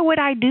 Why would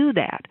I do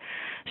that?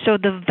 So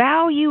the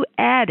value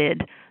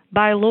added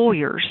by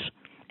lawyers,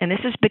 and this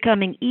is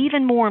becoming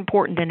even more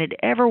important than it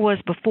ever was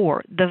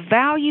before, the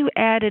value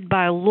added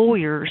by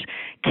lawyers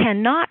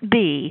cannot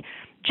be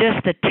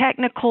just the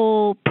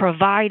technical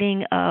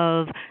providing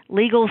of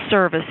legal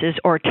services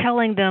or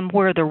telling them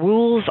where the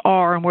rules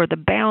are and where the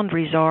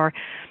boundaries are.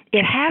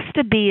 It has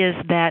to be as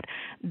that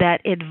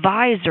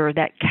advisor,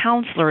 that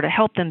counselor, to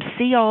help them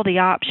see all the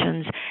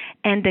options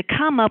and to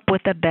come up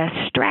with the best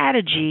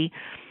strategy.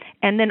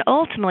 And then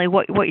ultimately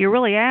what you're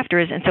really after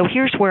is, and so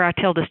here's where I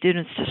tell the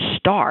students to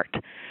start.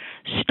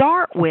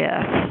 Start with,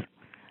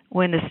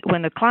 when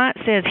the client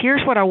says,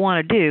 here's what I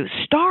want to do,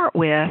 start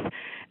with,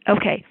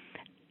 okay,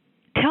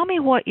 tell me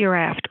what you're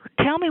after.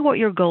 Tell me what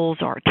your goals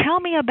are. Tell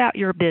me about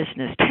your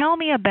business. Tell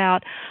me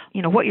about,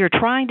 what you're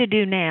trying to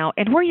do now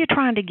and where you're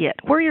trying to get.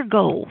 Where are your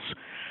goals?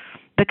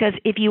 Because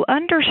if you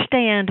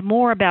understand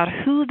more about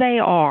who they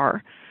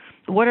are,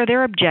 what are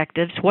their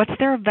objectives, what's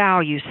their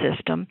value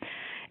system,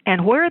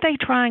 and where are they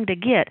trying to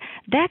get,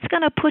 that's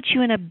going to put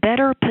you in a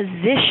better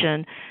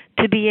position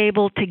to be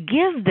able to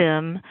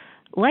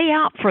lay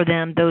out for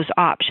them those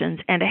options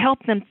and to help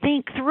them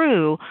think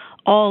through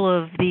all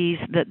of the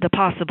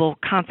possible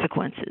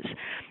consequences.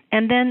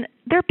 And then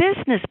they're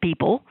business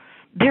people.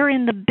 They're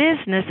in the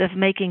business of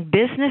making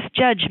business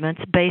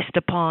judgments based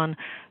upon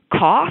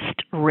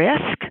cost,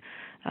 risk,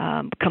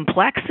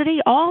 complexity,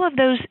 all of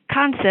those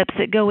concepts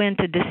that go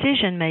into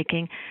decision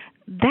making.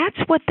 That's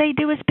what they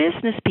do as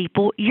business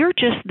people. You're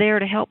just there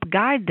to help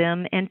guide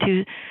them and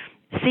to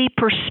see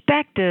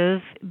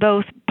perspective,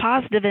 both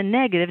positive and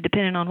negative,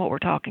 depending on what we're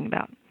talking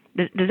about.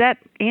 Does that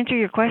answer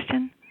your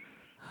question?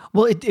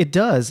 Well, it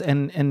does.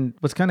 And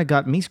what's kind of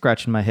got me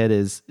scratching my head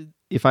is,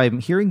 if I'm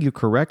hearing you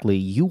correctly,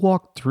 you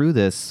walked through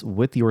this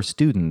with your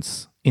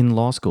students in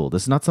law school.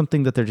 This is not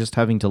something that they're just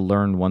having to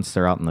learn once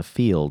they're out in the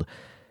field.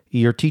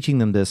 You're teaching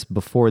them this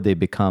before they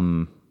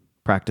become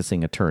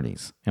practicing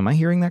attorneys. Am I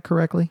hearing that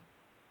correctly?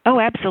 Oh,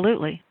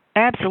 absolutely.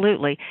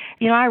 Absolutely.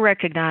 I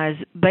recognize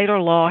Baylor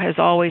Law has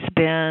always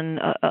been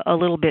a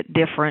little bit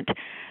different.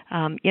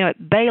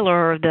 At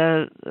Baylor,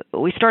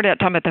 we started out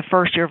talking about the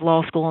first year of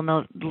law school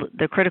and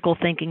the critical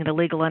thinking, the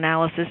legal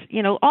analysis.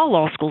 All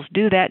law schools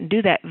do that and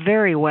do that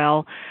very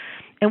well,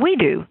 and we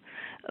do.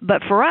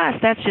 But for us,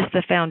 that's just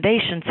the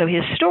foundation. So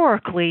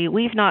historically,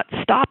 we've not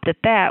stopped at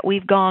that.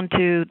 We've gone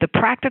to the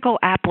practical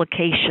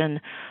application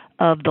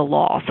of the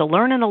law. So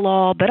learning the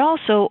law, but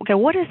also, okay,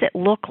 what does it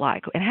look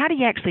like and how do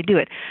you actually do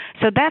it?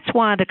 So that's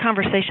why the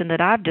conversation that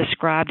I've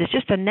described is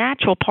just a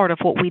natural part of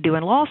what we do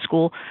in law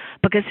school,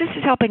 because this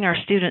is helping our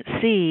students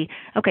see,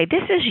 okay,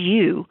 this is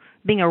you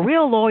being a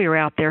real lawyer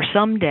out there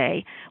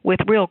someday with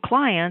real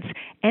clients,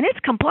 and it's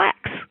complex.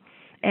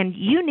 And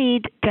you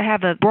need to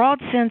have a broad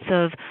sense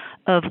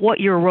of what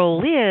your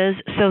role is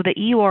so that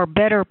you are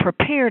better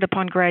prepared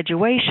upon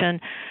graduation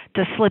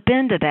to slip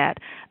into that,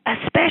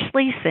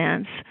 especially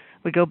since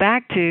we go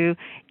back to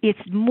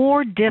it's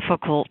more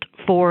difficult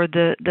for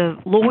the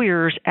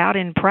lawyers out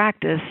in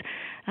practice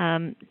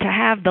to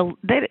have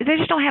they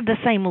just don't have the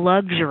same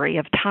luxury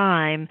of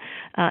time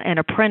and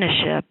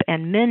apprenticeship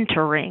and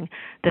mentoring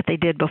that they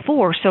did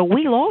before. So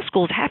we law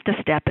schools have to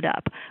step it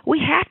up. We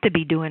have to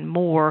be doing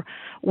more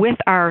with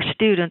our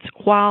students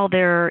while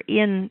they're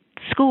in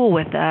school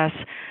with us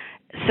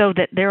so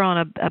that they're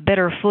on a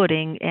better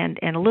footing and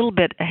a little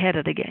bit ahead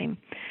of the game.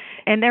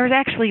 And there's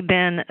actually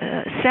been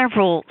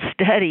several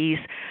studies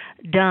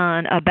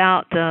done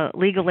about the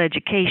legal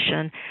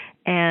education,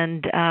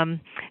 and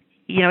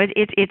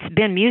it's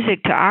been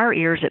music to our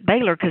ears at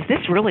Baylor because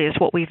this really is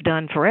what we've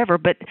done forever.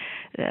 But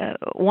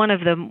one of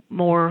the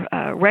more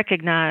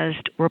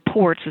recognized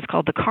reports is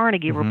called the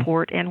Carnegie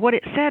Report, and what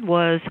it said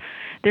was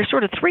there's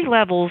sort of 3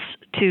 levels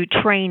to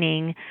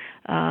training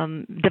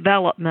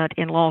development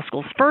in law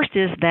schools. First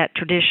is that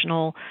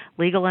traditional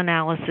legal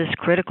analysis,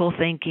 critical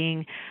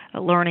thinking,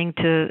 learning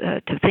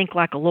to think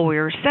like a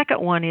lawyer. Second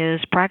one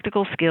is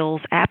practical skills,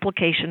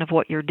 application of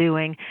what you're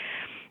doing.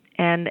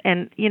 And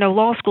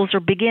law schools are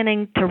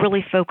beginning to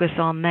really focus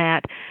on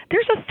that.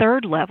 There's a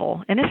third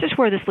level, and this is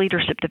where this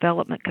leadership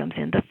development comes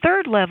in. The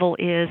third level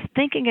is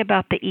thinking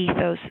about the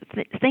ethos,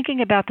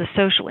 thinking about the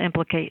social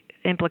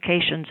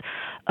implications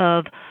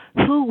of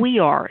who we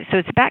are. So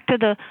it's back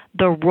to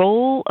the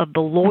role of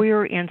the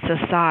lawyer in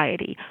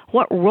society.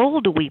 What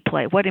role do we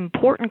play? What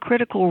important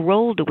critical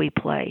role do we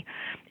play?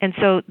 And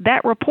so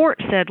that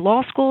report said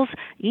law schools,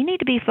 you need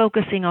to be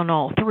focusing on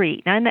all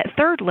 3. Now, in that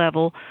third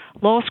level,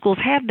 law schools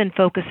have been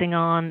focusing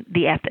on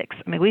the ethics.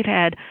 I mean, we've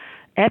had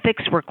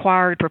ethics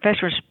required,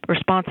 professional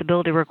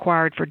responsibility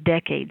required for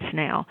decades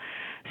now.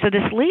 So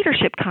this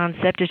leadership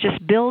concept is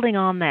just building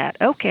on that.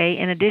 Okay,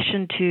 in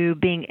addition to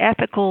being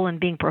ethical and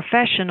being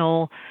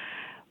professional,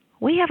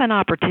 we have an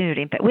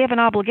opportunity. In fact, we have an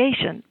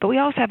obligation, but we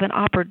also have an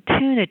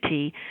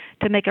opportunity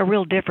to make a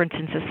real difference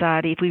in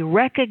society if we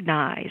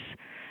recognize,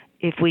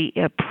 if we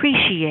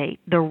appreciate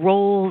the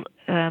role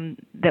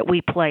that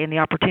we play and the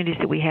opportunities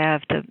that we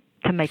have to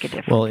to make a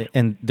difference. Well,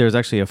 and there's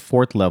actually a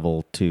fourth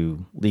level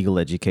to legal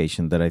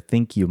education that I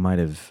think you might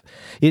have.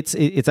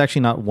 It's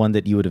actually not one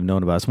that you would have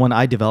known about. It's one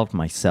I developed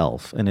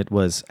myself, and it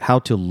was how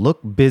to look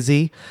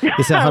busy.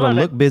 It's how to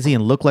look busy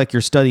and look like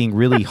you're studying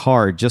really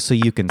hard, just so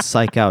you can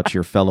psych out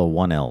your fellow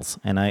 1Ls.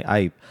 And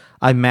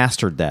I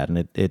mastered that, and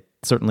it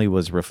certainly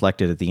was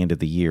reflected at the end of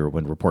the year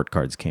when report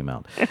cards came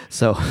out.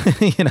 So,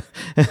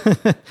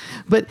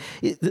 but.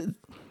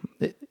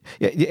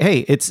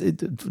 Hey,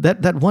 that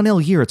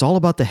 1L year. It's all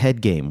about the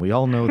head game. We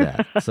all know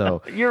that.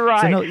 So you're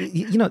right.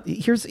 So no,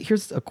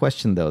 here's a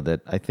question though that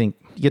I think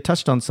you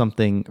touched on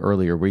something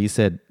earlier where you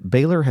said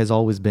Baylor has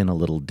always been a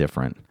little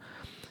different.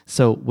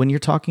 So when you're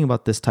talking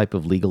about this type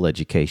of legal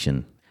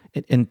education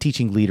and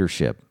teaching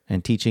leadership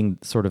and teaching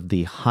sort of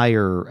the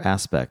higher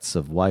aspects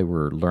of why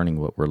we're learning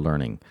what we're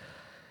learning,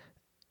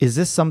 is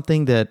this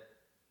something that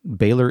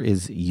Baylor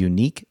is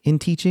unique in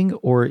teaching,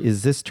 or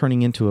is this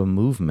turning into a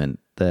movement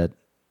that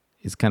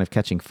is kind of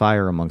catching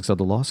fire amongst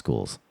other law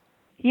schools?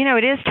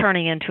 It is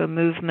turning into a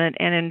movement,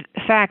 and in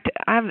fact,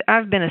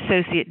 I've been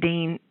associate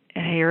dean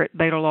here at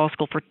Baylor Law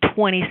School for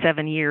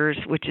 27 years,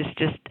 which is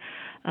just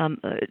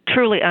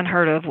truly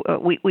unheard of.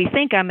 We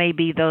think I may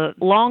be the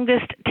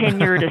longest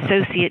tenured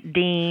associate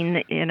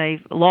dean in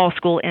a law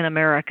school in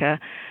America.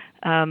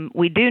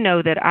 We do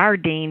know that our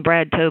dean,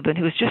 Brad Tobin,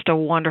 who is just a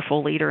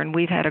wonderful leader, and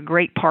we've had a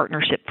great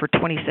partnership for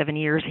 27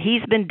 years.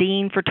 He's been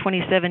dean for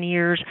 27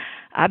 years.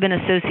 I've been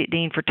associate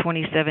dean for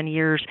 27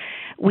 years.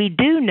 We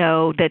do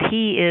know that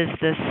he is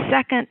the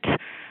second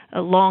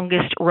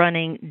longest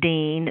running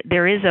dean.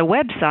 There is a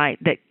website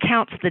that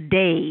counts the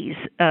days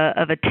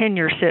of a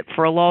tenureship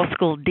for a law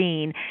school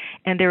dean,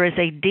 and there is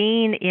a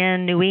dean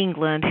in New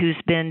England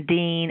who's been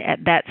dean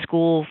at that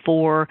school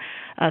for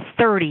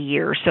 30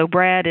 years. So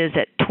Brad is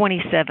at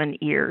 27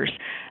 years,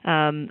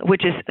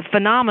 which is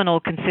phenomenal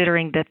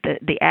considering that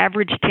the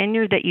average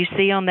tenure that you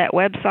see on that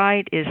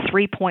website is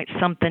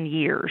 3-point-something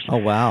years. Oh,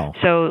 wow.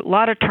 So a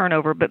lot of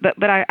turnover.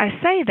 But I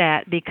say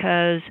that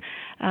because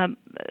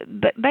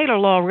Baylor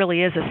Law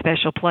really is a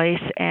special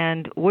place,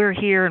 and we're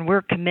here and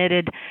we're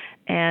committed,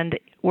 and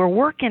we're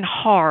working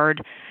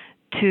hard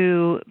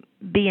to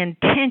be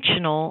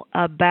intentional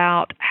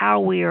about how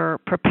we are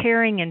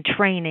preparing and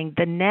training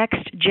the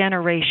next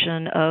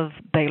generation of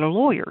Baylor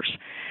lawyers.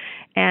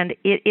 And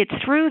it's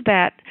through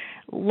that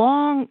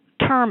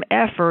long-term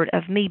effort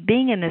of me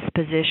being in this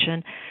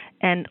position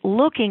and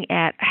looking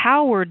at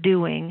how we're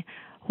doing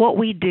what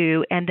we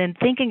do and then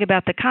thinking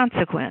about the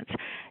consequence.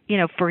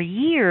 For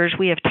years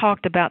we have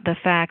talked about the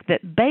fact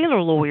that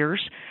Baylor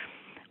lawyers,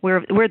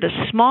 we're the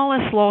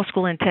smallest law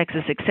school in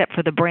Texas, except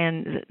for the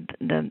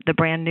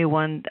brand new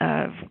one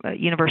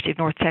University of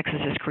North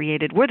Texas has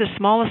created. We're the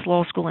smallest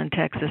law school in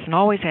Texas and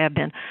always have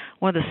been,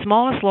 one of the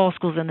smallest law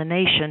schools in the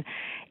nation.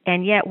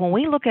 And yet when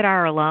we look at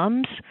our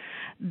alums,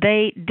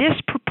 they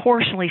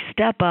disproportionately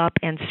step up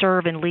and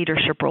serve in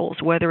leadership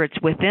roles, whether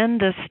it's within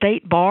the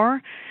state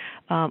bar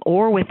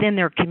or within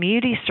their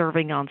community,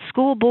 serving on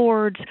school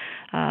boards,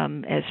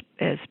 as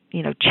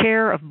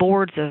chair of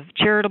boards of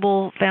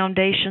charitable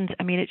foundations.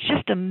 I mean, it's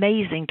just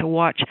amazing to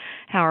watch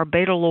how our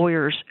Baylor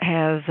lawyers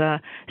have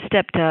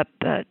stepped up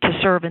to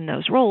serve in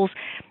those roles.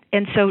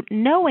 And so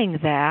knowing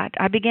that,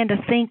 I began to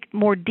think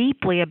more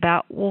deeply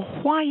about, well,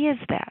 why is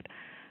that?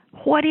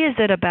 What is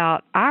it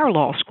about our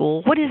law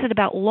school? What is it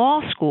about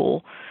law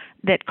school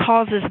that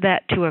causes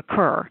that to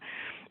occur?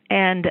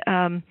 And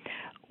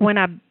when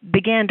I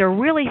began to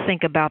really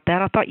think about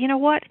that, I thought, you know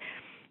what?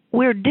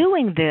 We're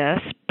doing this,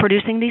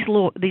 producing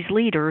these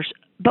leaders,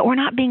 but we're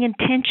not being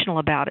intentional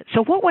about it.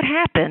 So what would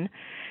happen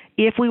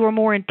if we were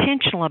more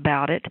intentional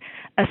about it,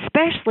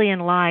 especially in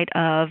light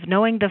of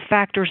knowing the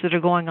factors that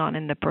are going on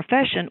in the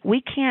profession?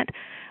 We can't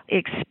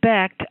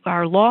expect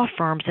our law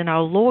firms and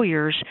our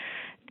lawyers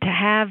to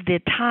have the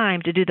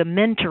time to do the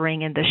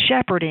mentoring and the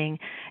shepherding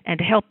and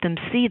to help them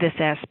see this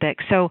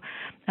aspect. So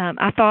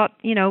I thought,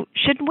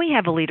 shouldn't we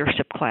have a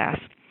leadership class?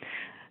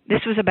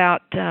 This was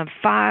about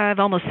 5,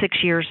 almost 6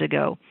 years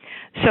ago.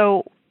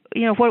 So,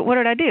 what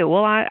did I do?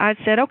 Well, I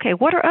said, okay,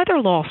 what are other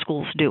law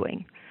schools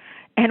doing?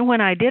 And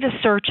when I did a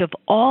search of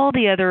all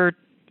the other,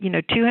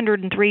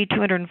 203,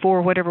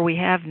 204, whatever we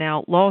have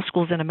now, law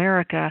schools in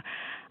America,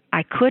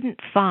 I couldn't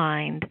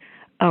find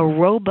a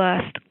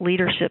robust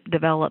leadership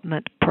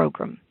development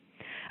program.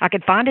 I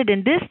could find it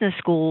in business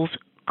schools,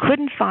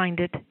 couldn't find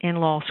it in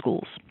law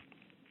schools.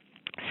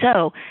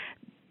 So,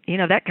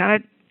 that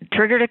kind of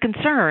triggered a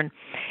concern.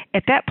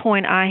 At that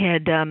point, I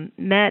had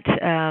met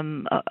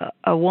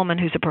a woman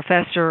who's a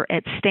professor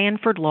at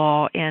Stanford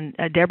Law, and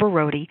Deborah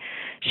Rohde.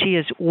 She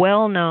is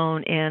well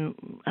known in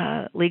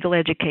legal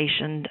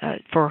education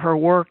for her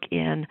work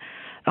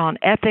on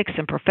ethics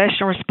and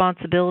professional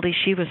responsibility.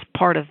 She was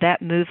part of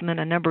that movement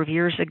a number of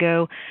years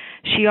ago.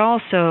 She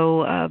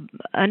also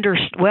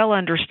well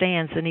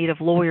understands the need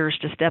of lawyers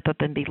to step up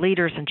and be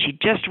leaders, and she'd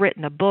just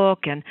written a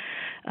book. And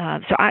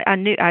so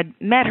I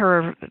met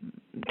her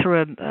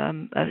through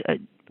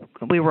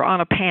we were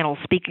on a panel,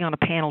 speaking on a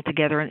panel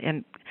together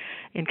in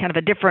kind of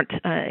a different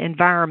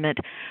environment.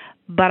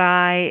 but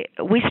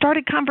we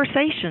started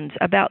conversations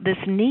about this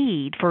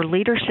need for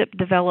leadership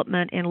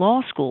development in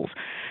law schools.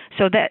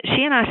 So that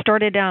she and I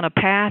started down a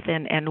path,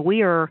 and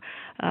we are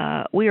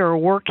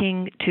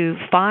working to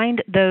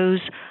find those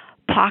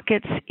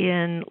pockets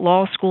in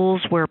law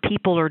schools where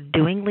people are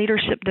doing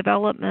leadership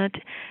development,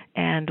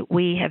 and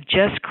we have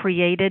just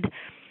created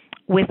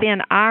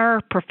within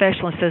our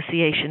professional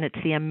association, it's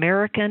the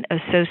American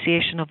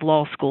Association of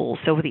Law Schools.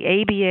 So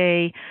the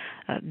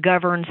ABA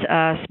governs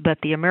us, but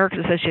the American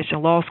Association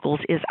of Law Schools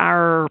is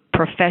our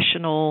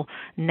professional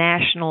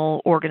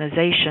national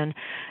organization.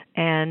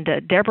 And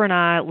Deborah and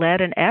I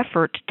led an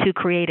effort to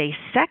create a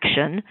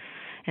section.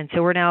 And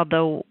so we're now,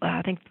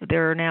 I think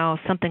there are now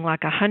something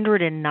like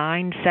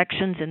 109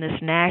 sections in this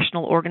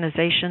national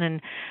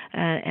organization,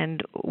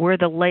 and we're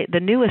the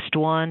newest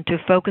one to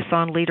focus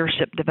on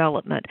leadership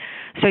development.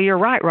 So you're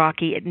right,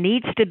 Rocky. It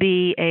needs to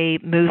be a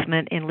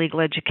movement in legal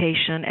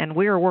education, and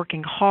we are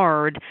working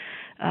hard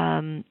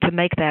to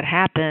make that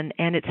happen.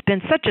 And it's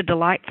been such a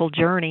delightful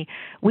journey.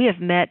 We have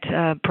met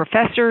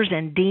professors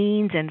and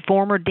deans and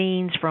former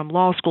deans from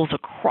law schools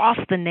across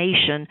the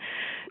nation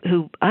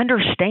who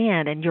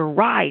understand, and you're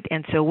right.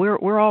 And so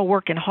we're all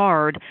working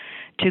hard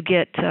to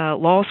get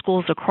law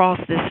schools across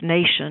this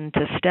nation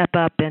to step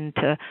up and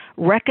to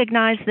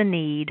recognize the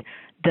need,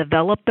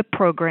 develop the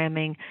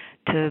programming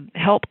to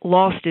help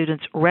law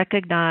students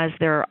recognize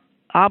their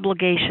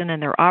obligation and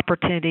their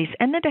opportunities,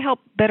 and then to help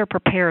better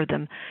prepare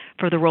them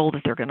for the role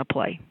that they're going to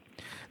play.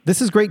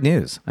 This is great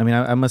news. I mean,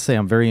 I must say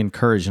I'm very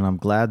encouraged, and I'm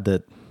glad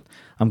that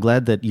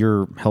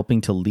you're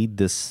helping to lead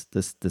this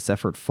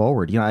effort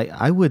forward. You know,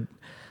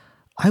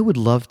 I would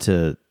love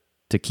to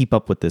keep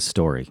up with this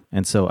story,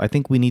 and so I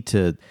think we need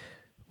to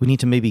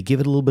maybe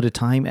give it a little bit of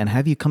time and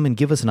have you come and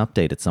give us an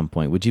update at some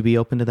point. Would you be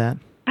open to that?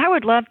 I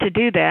would love to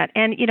do that.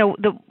 And you know,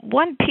 the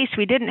one piece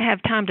we didn't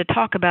have time to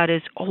talk about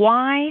is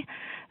why.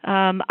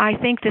 I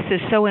think this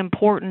is so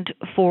important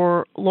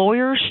for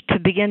lawyers to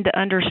begin to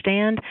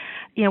understand.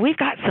 You know, we've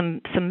got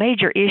some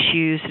major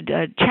issues,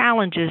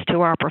 challenges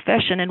to our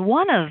profession, and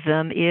one of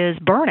them is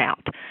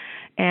burnout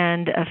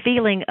and a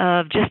feeling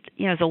of just,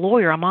 you know, as a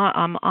lawyer, I'm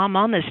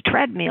on this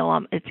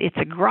treadmill. It's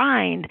a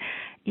grind.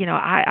 You know,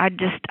 I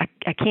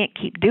can't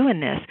keep doing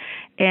this.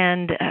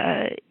 And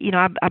you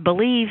know, I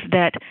believe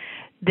that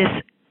this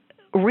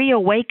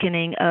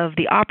reawakening of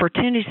the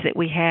opportunities that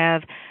we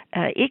have,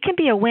 it can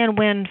be a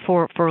win-win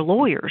for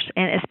lawyers,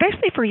 and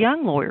especially for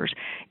young lawyers.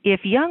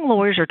 If young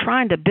lawyers are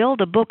trying to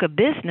build a book of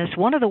business,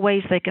 one of the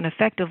ways they can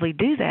effectively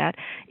do that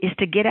is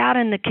to get out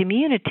in the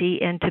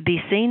community and to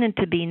be seen and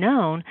to be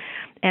known.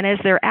 And as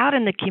they're out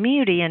in the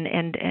community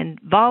and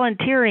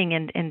volunteering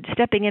and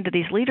stepping into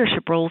these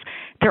leadership roles,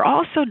 they're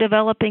also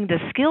developing the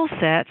skill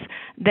sets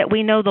that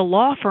we know the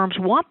law firms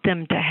want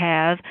them to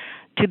have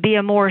to be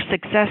a more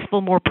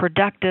successful, more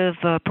productive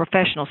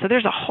professional. So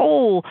there's a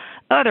whole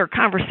other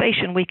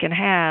conversation we can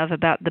have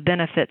about the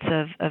benefits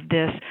of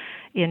this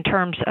in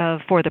terms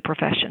of for the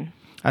profession.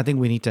 I think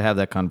we need to have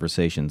that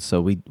conversation.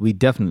 So we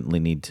definitely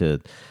need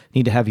to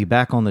have you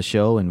back on the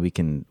show, and we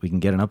can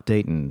get an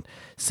update and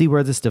see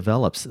where this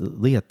develops.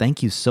 Leah,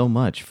 thank you so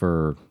much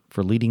for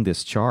leading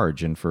this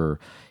charge and for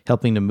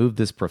helping to move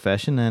this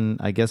profession and,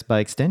 I guess by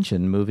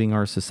extension, moving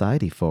our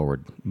society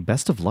forward.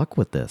 Best of luck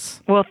with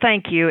this. Well,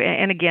 thank you.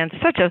 And again,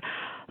 such a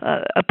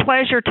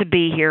pleasure to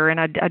be here, and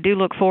I do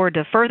look forward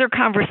to further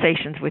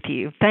conversations with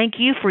you. Thank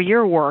you for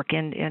your work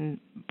in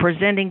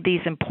presenting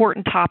these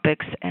important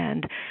topics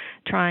and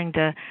trying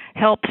to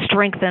help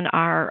strengthen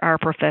our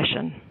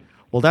profession.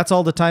 Well, that's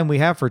all the time we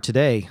have for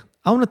today.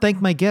 I want to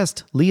thank my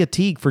guest, Leah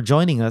Teague, for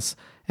joining us.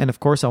 And of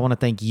course, I want to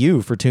thank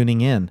you for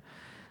tuning in.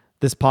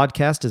 This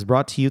podcast is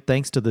brought to you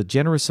thanks to the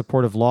generous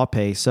support of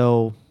LawPay.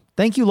 So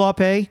thank you,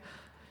 LawPay.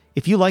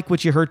 If you like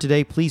what you heard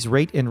today, please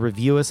rate and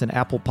review us in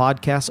Apple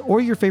Podcasts or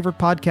your favorite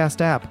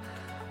podcast app.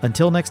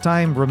 Until next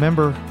time,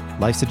 remember,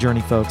 life's a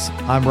journey, folks.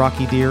 I'm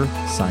Rocky Deer,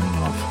 signing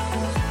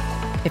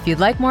off. If you'd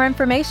like more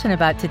information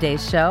about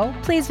today's show,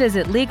 please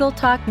visit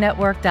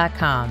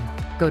LegalTalkNetwork.com.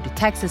 Go to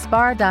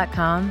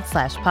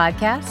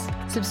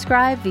TexasBar.com/podcast.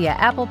 Subscribe via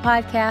Apple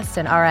Podcasts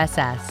and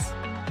RSS.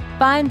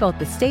 Find both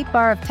the State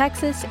Bar of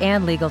Texas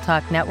and Legal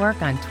Talk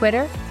Network on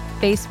Twitter,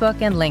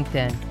 Facebook, and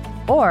LinkedIn.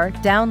 Or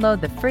download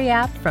the free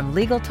app from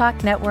Legal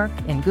Talk Network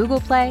in Google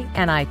Play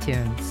and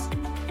iTunes.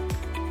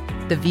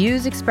 The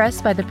views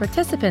expressed by the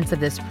participants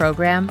of this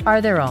program are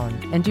their own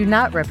and do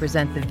not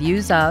represent the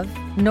views of,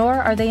 nor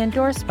are they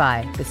endorsed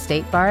by, the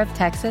State Bar of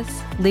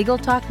Texas, Legal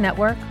Talk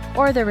Network,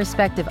 or their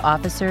respective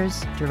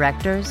officers,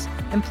 directors,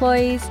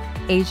 employees,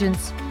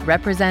 agents,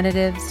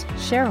 representatives,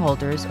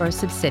 shareholders, or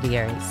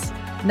subsidiaries.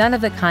 None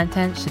of the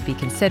content should be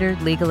considered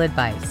legal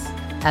advice.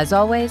 As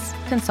always,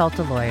 consult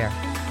a lawyer.